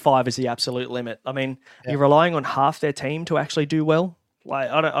many. I think 5 is the absolute limit. I mean, you're relying on half their team to actually do well. Like,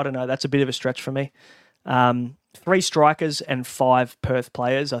 I don't know. That's a bit of a stretch for me. 3 strikers and 5 Perth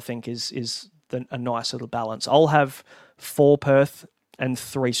players, I think, is a nice little balance. I'll have 4 Perth and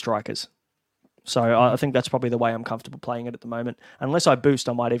 3 strikers. So I think that's probably the way I'm comfortable playing it at the moment. Unless I boost,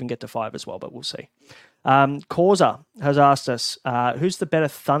 I might even get to 5 as well, but we'll see. Causa has asked us, who's the better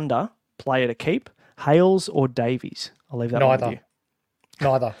Thunder player to keep, Hales or Davies? I'll leave that one with you.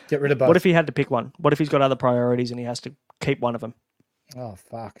 Neither. Get rid of both. What if he had to pick one? What if he's got other priorities and he has to keep one of them? Oh,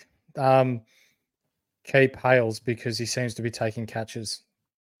 fuck. Keep Hales because he seems to be taking catches.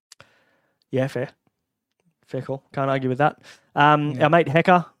 Yeah, fair. Fair call. Can't argue with that. Our mate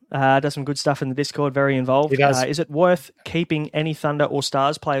Hecker does some good stuff in the Discord, very involved. He does. Is it worth keeping any Thunder or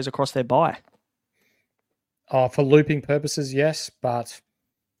Stars players across their bye? For looping purposes, yes, but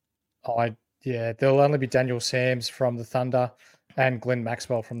there'll only be Daniel Sams from the Thunder and Glenn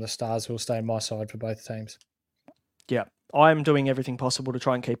Maxwell from the Stars who will stay on my side for both teams. Yeah, I'm doing everything possible to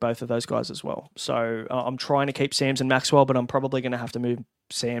try and keep both of those guys as well. So I'm trying to keep Sams and Maxwell, but I'm probably going to have to move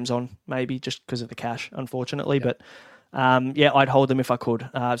Sams on maybe just because of the cash, unfortunately. Yeah. But I'd hold them if I could.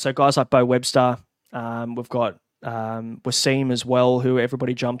 So guys like Bo Webster, we've got Wasim as well, who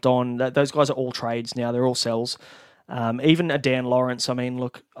everybody jumped on. Those guys are all trades now. They're all sells. Even a Dan Lawrence, I mean,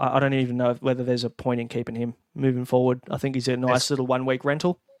 look, I don't even know whether there's a point in keeping him moving forward. I think he's a nice little 1-week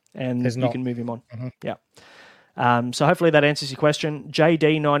rental, and you can move him on. Mm-hmm. Yeah. So hopefully that answers your question.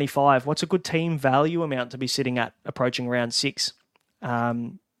 JD95, what's a good team value amount to be sitting at approaching round 6? What are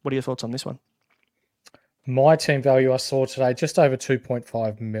your thoughts on this one? My team value I saw today, just over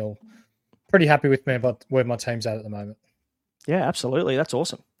 2.5 mil. Pretty happy with me about where my team's at the moment. Yeah, absolutely. That's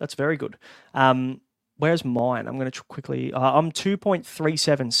awesome. That's very good. Where's mine? I'm going to quickly... I'm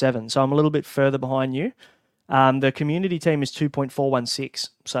 2.377, so I'm a little bit further behind you. The community team is 2.416,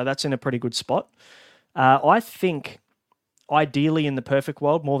 so that's in a pretty good spot. I think, ideally in the perfect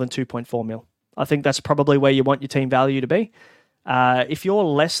world, more than 2.4 mil. I think that's probably where you want your team value to be. If you're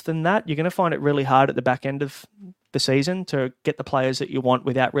less than that, you're going to find it really hard at the back end of the season to get the players that you want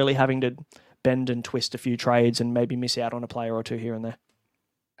without really having to bend and twist a few trades and maybe miss out on a player or two here and there.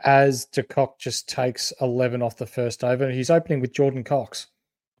 As De Kock just takes 11 off the first over, he's opening with Jordan Cox.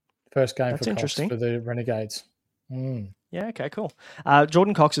 First game for Cox for the Renegades. Yeah, okay, cool.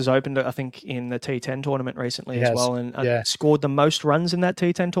 Jordan Cox has opened, I think, in the T10 tournament recently as well, and scored the most runs in that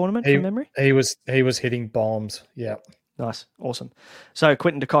T10 tournament from memory. He was hitting bombs. Yeah. Nice. Awesome. So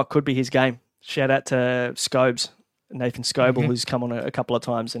Quinton de Kock could be his game. Shout out to Scobes, Nathan Scoble, who's come on a couple of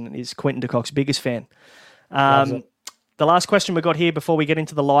times and is Quinton de Kock's biggest fan. The last question we got here before we get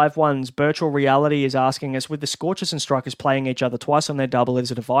into the live ones, Virtual Reality is asking us, with the Scorchers and Strikers playing each other twice on their double, is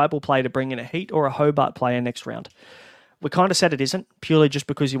it a viable play to bring in a Heat or a Hobart player next round? We kind of said it isn't, purely just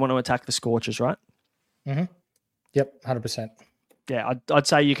because you want to attack the Scorchers, right? Mm-hmm. Yep, 100%. Yeah, I'd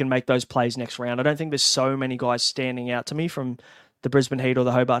say you can make those plays next round. I don't think there's so many guys standing out to me from the Brisbane Heat or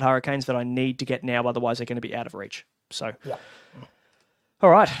the Hobart Hurricanes that I need to get now, otherwise they're going to be out of reach. So, All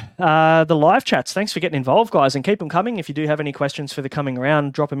right, the live chats. Thanks for getting involved, guys, and keep them coming. If you do have any questions for the coming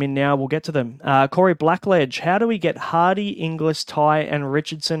round, drop them in now. We'll get to them. Corey Blackledge, how do we get Hardy, Inglis, Ty, and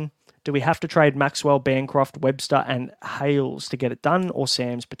Richardson? Do we have to trade Maxwell, Bancroft, Webster, and Hales to get it done, or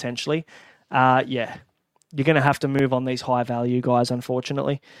Sams potentially? Yeah, you're going to have to move on these high-value guys,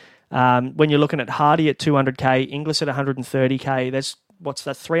 unfortunately. When you're looking at Hardy at 200K, Inglis at 130K, that's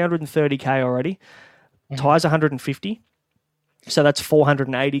 330K already. Ty's 150. So that's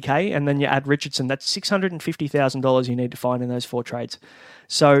 $480K, and then you add Richardson. That's $650,000 you need to find in those 4 trades.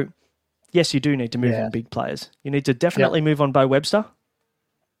 So, yes, you do need to move on big players. You need to definitely move on Bo Webster.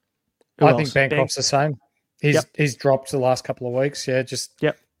 I think Bancroft's the same. He's dropped the last couple of weeks. Yeah, just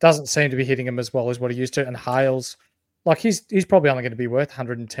doesn't seem to be hitting him as well as what he used to. And Hales, like he's probably only going to be worth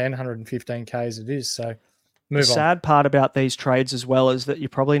 110, 115K as it is. So move on. The sad part about these trades as well is that you're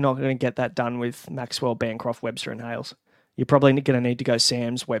probably not going to get that done with Maxwell, Bancroft, Webster, and Hales. You're probably going to need to go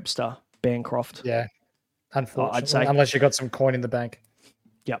Sams, Webster, Bancroft. Yeah, unfortunately, I'd say, unless you got some coin in the bank.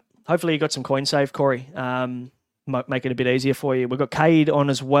 Yep. Hopefully you got some coin saved, Corey. Might make it a bit easier for you. We've got Cade on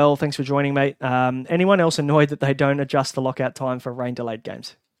as well. Thanks for joining, mate. Anyone else annoyed that they don't adjust the lockout time for rain-delayed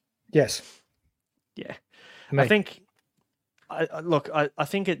games? Yes. Yeah. Me. I think, I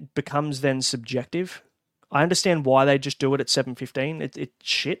think it becomes then subjective. I understand why they just do it at 7:15. It's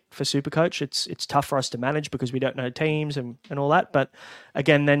shit for Supercoach. It's tough for us to manage because we don't know teams and all that. But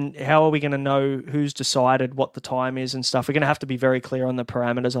again, then how are we going to know who's decided what the time is and stuff? We're going to have to be very clear on the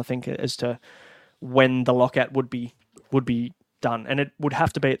parameters, I think, as to when the lockout would be done. And it would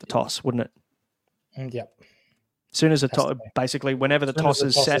have to be at the toss, wouldn't it? Yep. As soon as basically whenever the toss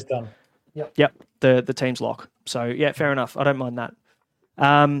is set. Is done. Yep. The team's lock. So yeah, fair enough. I don't mind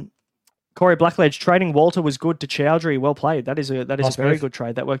that. Corey Blackledge, trading Walter was good to Chowdhury. Well played. That is a very good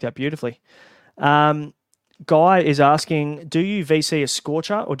trade. That worked out beautifully. Guy is asking, do you VC a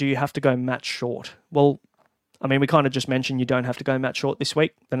Scorcher or do you have to go match short? Well, I mean, we kind of just mentioned you don't have to go match short this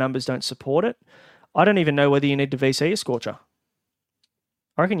week. The numbers don't support it. I don't even know whether you need to VC a Scorcher.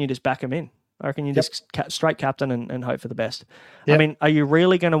 I reckon you just back him in. I reckon you just straight captain and hope for the best. Yep. I mean, are you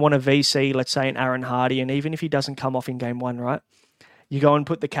really going to want to VC, let's say, an Aaron Hardy, and even if he doesn't come off in game 1, right? You go and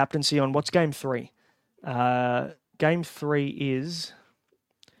put the captaincy on, what's game 3? Game 3 is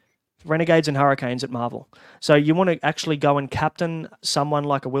Renegades and Hurricanes at Marvel. So you want to actually go and captain someone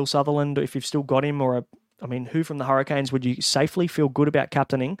like a Will Sutherland, if you've still got him, or who from the Hurricanes would you safely feel good about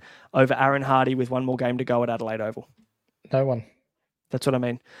captaining over Aaron Hardy with one more game to go at Adelaide Oval? No one. That's what I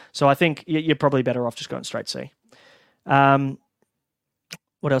mean. So I think you're probably better off just going straight C.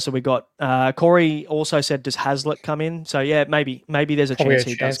 What else have we got? Corey also said, does Hazlitt come in? So yeah, maybe there's a chance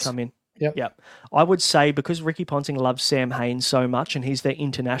he does come in. Yep. I would say because Ricky Ponting loves Sam Hain so much and he's their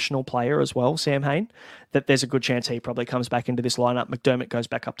international player as well, Sam Hain, that there's a good chance he probably comes back into this lineup. McDermott goes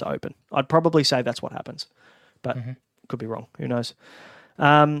back up to open. I'd probably say that's what happens, but could be wrong. Who knows?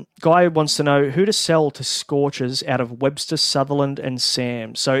 Guy wants to know who to sell to Scorchers out of Webster, Sutherland, and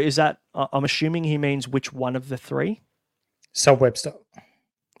Sam. So is that, I'm assuming he means which one of the 3? Sell Webster.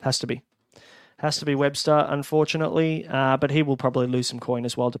 Has to be Webster, unfortunately, but he will probably lose some coin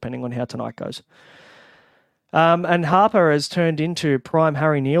as well, depending on how tonight goes. And Harper has turned into prime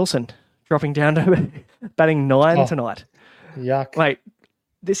Harry Nielsen, dropping down to batting 9 tonight. Yuck. Wait,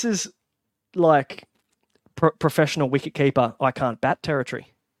 this is like professional wicketkeeper, I can't bat territory.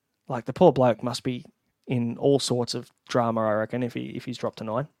 Like the poor bloke must be in all sorts of drama, I reckon, if he's dropped to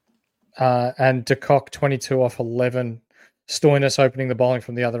 9. And De Kock, 22 off 11. Stoinis opening the bowling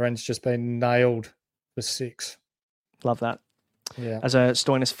from the other end's just been nailed for 6. Love that. Yeah. As a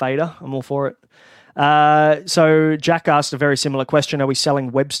Stoinis fader, I'm all for it. So Jack asked a very similar question. Are we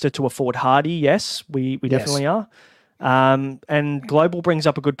selling Webster to afford Hardy? Yes, we definitely are. And Global brings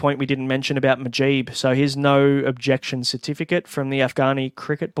up a good point we didn't mention about Mujeeb. So here's no objection certificate from the Afghani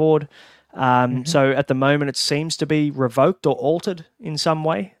Cricket Board. So at the moment it seems to be revoked or altered in some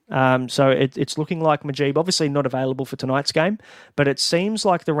way. So it's looking like Mujeeb, obviously not available for tonight's game, but it seems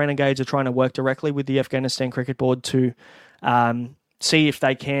like the Renegades are trying to work directly with the Afghanistan Cricket Board to see if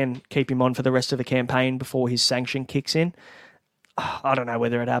they can keep him on for the rest of the campaign before his sanction kicks in. I don't know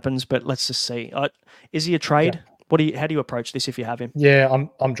whether it happens, but let's just see. Is he a trade? Yeah. How do you approach this if you have him? Yeah,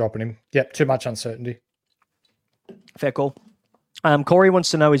 I'm dropping him. Yep, too much uncertainty. Fair call. Corey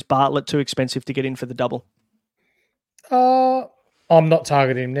wants to know, is Bartlett too expensive to get in for the double? I'm not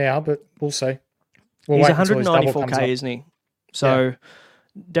targeting him now, but we'll see. He's 194K, isn't he? So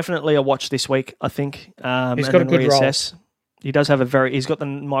definitely a watch this week, I think. He's got a good role. He does have he's got the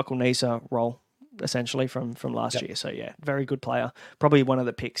Michael Nisa role, essentially, from last year. So yeah, very good player. Probably one of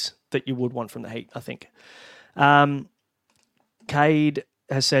the picks that you would want from the Heat, I think. Cade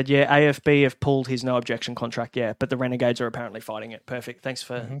has said, AFB have pulled his no objection contract, but the Renegades are apparently fighting it. Perfect. Thanks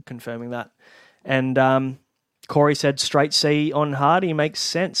for confirming that. And Corey said straight C on Hardy makes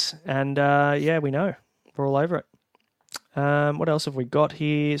sense. And we know. We're all over it. What else have we got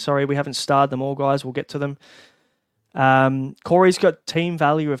here? Sorry, we haven't starred them all, guys. We'll get to them. Corey's got team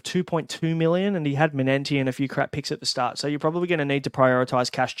value of 2.2 million, and he had Menenti and a few crap picks at the start. So you're probably going to need to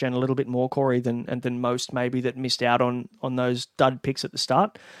prioritize cash gen a little bit more, Corey, than most maybe that missed out on those dud picks at the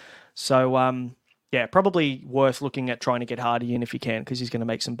start. So yeah, probably worth looking at trying to get Hardy in if you can, because he's going to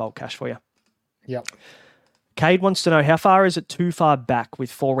make some bulk cash for you. Yep. Cade wants to know, how far is it too far back with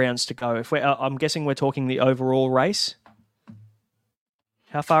 4 rounds to go? If I'm guessing we're talking the overall race.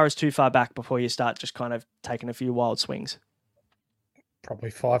 How far is too far back before you start just kind of taking a few wild swings? Probably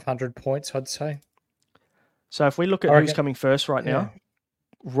 500 points, I'd say. So if we look at who's coming first right now,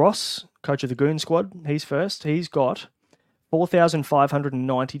 Ross, coach of the Goon Squad, he's first. He's got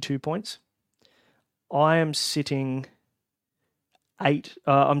 4,592 points. I am sitting 8.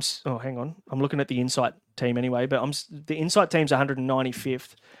 Hang on. I'm looking at the Insight team anyway, but the Insight team's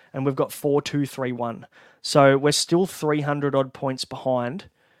 195th, and we've got 4,231. So we're still 300 odd points behind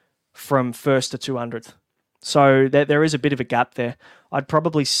from first to 200th. So there is a bit of a gap there. I'd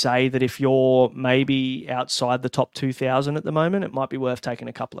probably say that if you're maybe outside the top 2,000 at the moment, it might be worth taking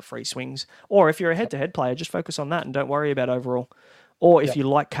a couple of free swings. Or if you're a head-to-head player, just focus on that and don't worry about overall. Or if you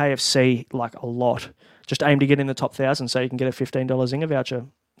like KFC like a lot, just aim to get in the top 1,000 so you can get a $15 Zinger voucher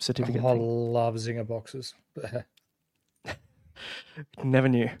certificate. I love Zinger boxes. Never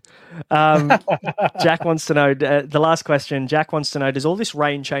knew. Jack wants to know, the last question, Jack wants to know, does all this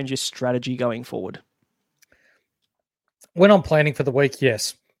rain change your strategy going forward? When I'm planning for the week,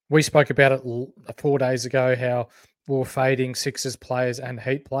 yes. We spoke about it 4 days ago, how we were fading Sixers players and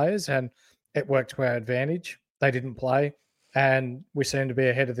Heat players, and it worked to our advantage. They didn't play, and we seem to be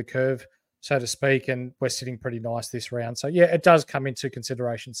ahead of the curve, so to speak, and we're sitting pretty nice this round. So, yeah, it does come into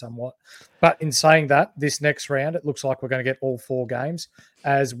consideration somewhat. But in saying that, this next round, it looks like we're going to get all 4 games,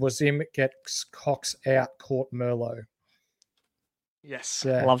 as Wazim gets Cox out, Court Merlot. Yes,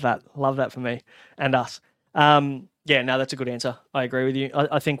 love that. Love that for me and us. Yeah, no, that's a good answer. I agree with you.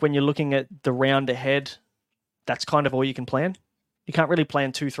 I think when you're looking at the round ahead, that's kind of all you can plan. You can't really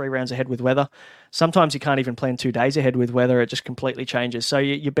plan 2-3 rounds ahead with weather. Sometimes you can't even plan 2 days ahead with weather. It just completely changes. So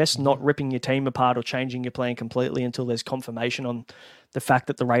you're best not ripping your team apart or changing your plan completely until there's confirmation on the fact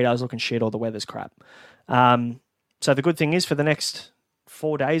that the radar's looking shit or the weather's crap. So the good thing is for the next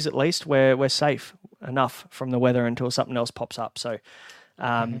 4 days at least, we're safe enough from the weather until something else pops up. So,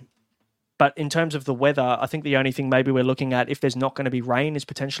 But in terms of the weather, I think the only thing maybe we're looking at, if there's not going to be rain, is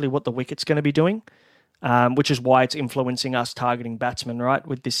potentially what the wicket's going to be doing, which is why it's influencing us targeting batsmen, right,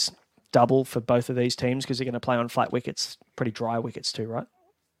 with this double for both of these teams, because they're going to play on flat wickets, pretty dry wickets too, right?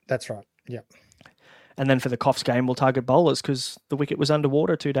 That's right, yep. And then for the Coffs game, we'll target bowlers because the wicket was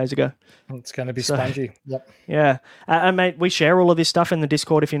underwater 2 days ago. It's going to be spongy, yep. Yeah. And, mate, we share all of this stuff in the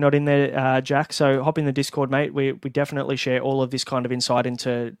Discord if you're not in there, Jack. So hop in the Discord, mate. We definitely share all of this kind of insight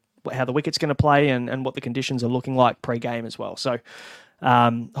into how the wicket's going to play and what the conditions are looking like pre-game as well. So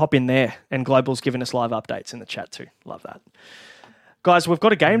hop in there. And Global's giving us live updates in the chat too. Love that. Guys, we've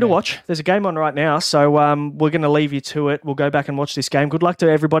got a game to watch. There's a game on right now, so we're going to leave you to it. We'll go back and watch this game. Good luck to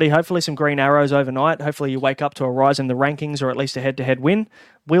everybody. Hopefully some green arrows overnight. Hopefully you wake up to a rise in the rankings or at least a head-to-head win.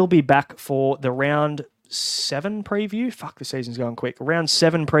 We'll be back for the round 7 preview. Fuck, the season's going quick. Round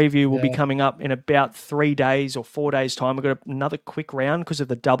 7 preview will be coming up in about 3 days or 4 days' time. We've got another quick round because of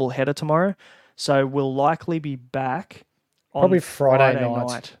the double header tomorrow. So we'll likely be back on probably Friday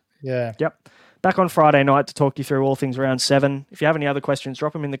night. Yeah. Yep. Back on Friday night to talk you through all things round 7. If you have any other questions,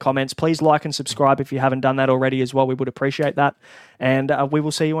 drop them in the comments. Please like and subscribe if you haven't done that already as well. We would appreciate that. And we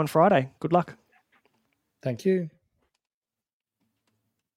will see you on Friday. Good luck. Thank you.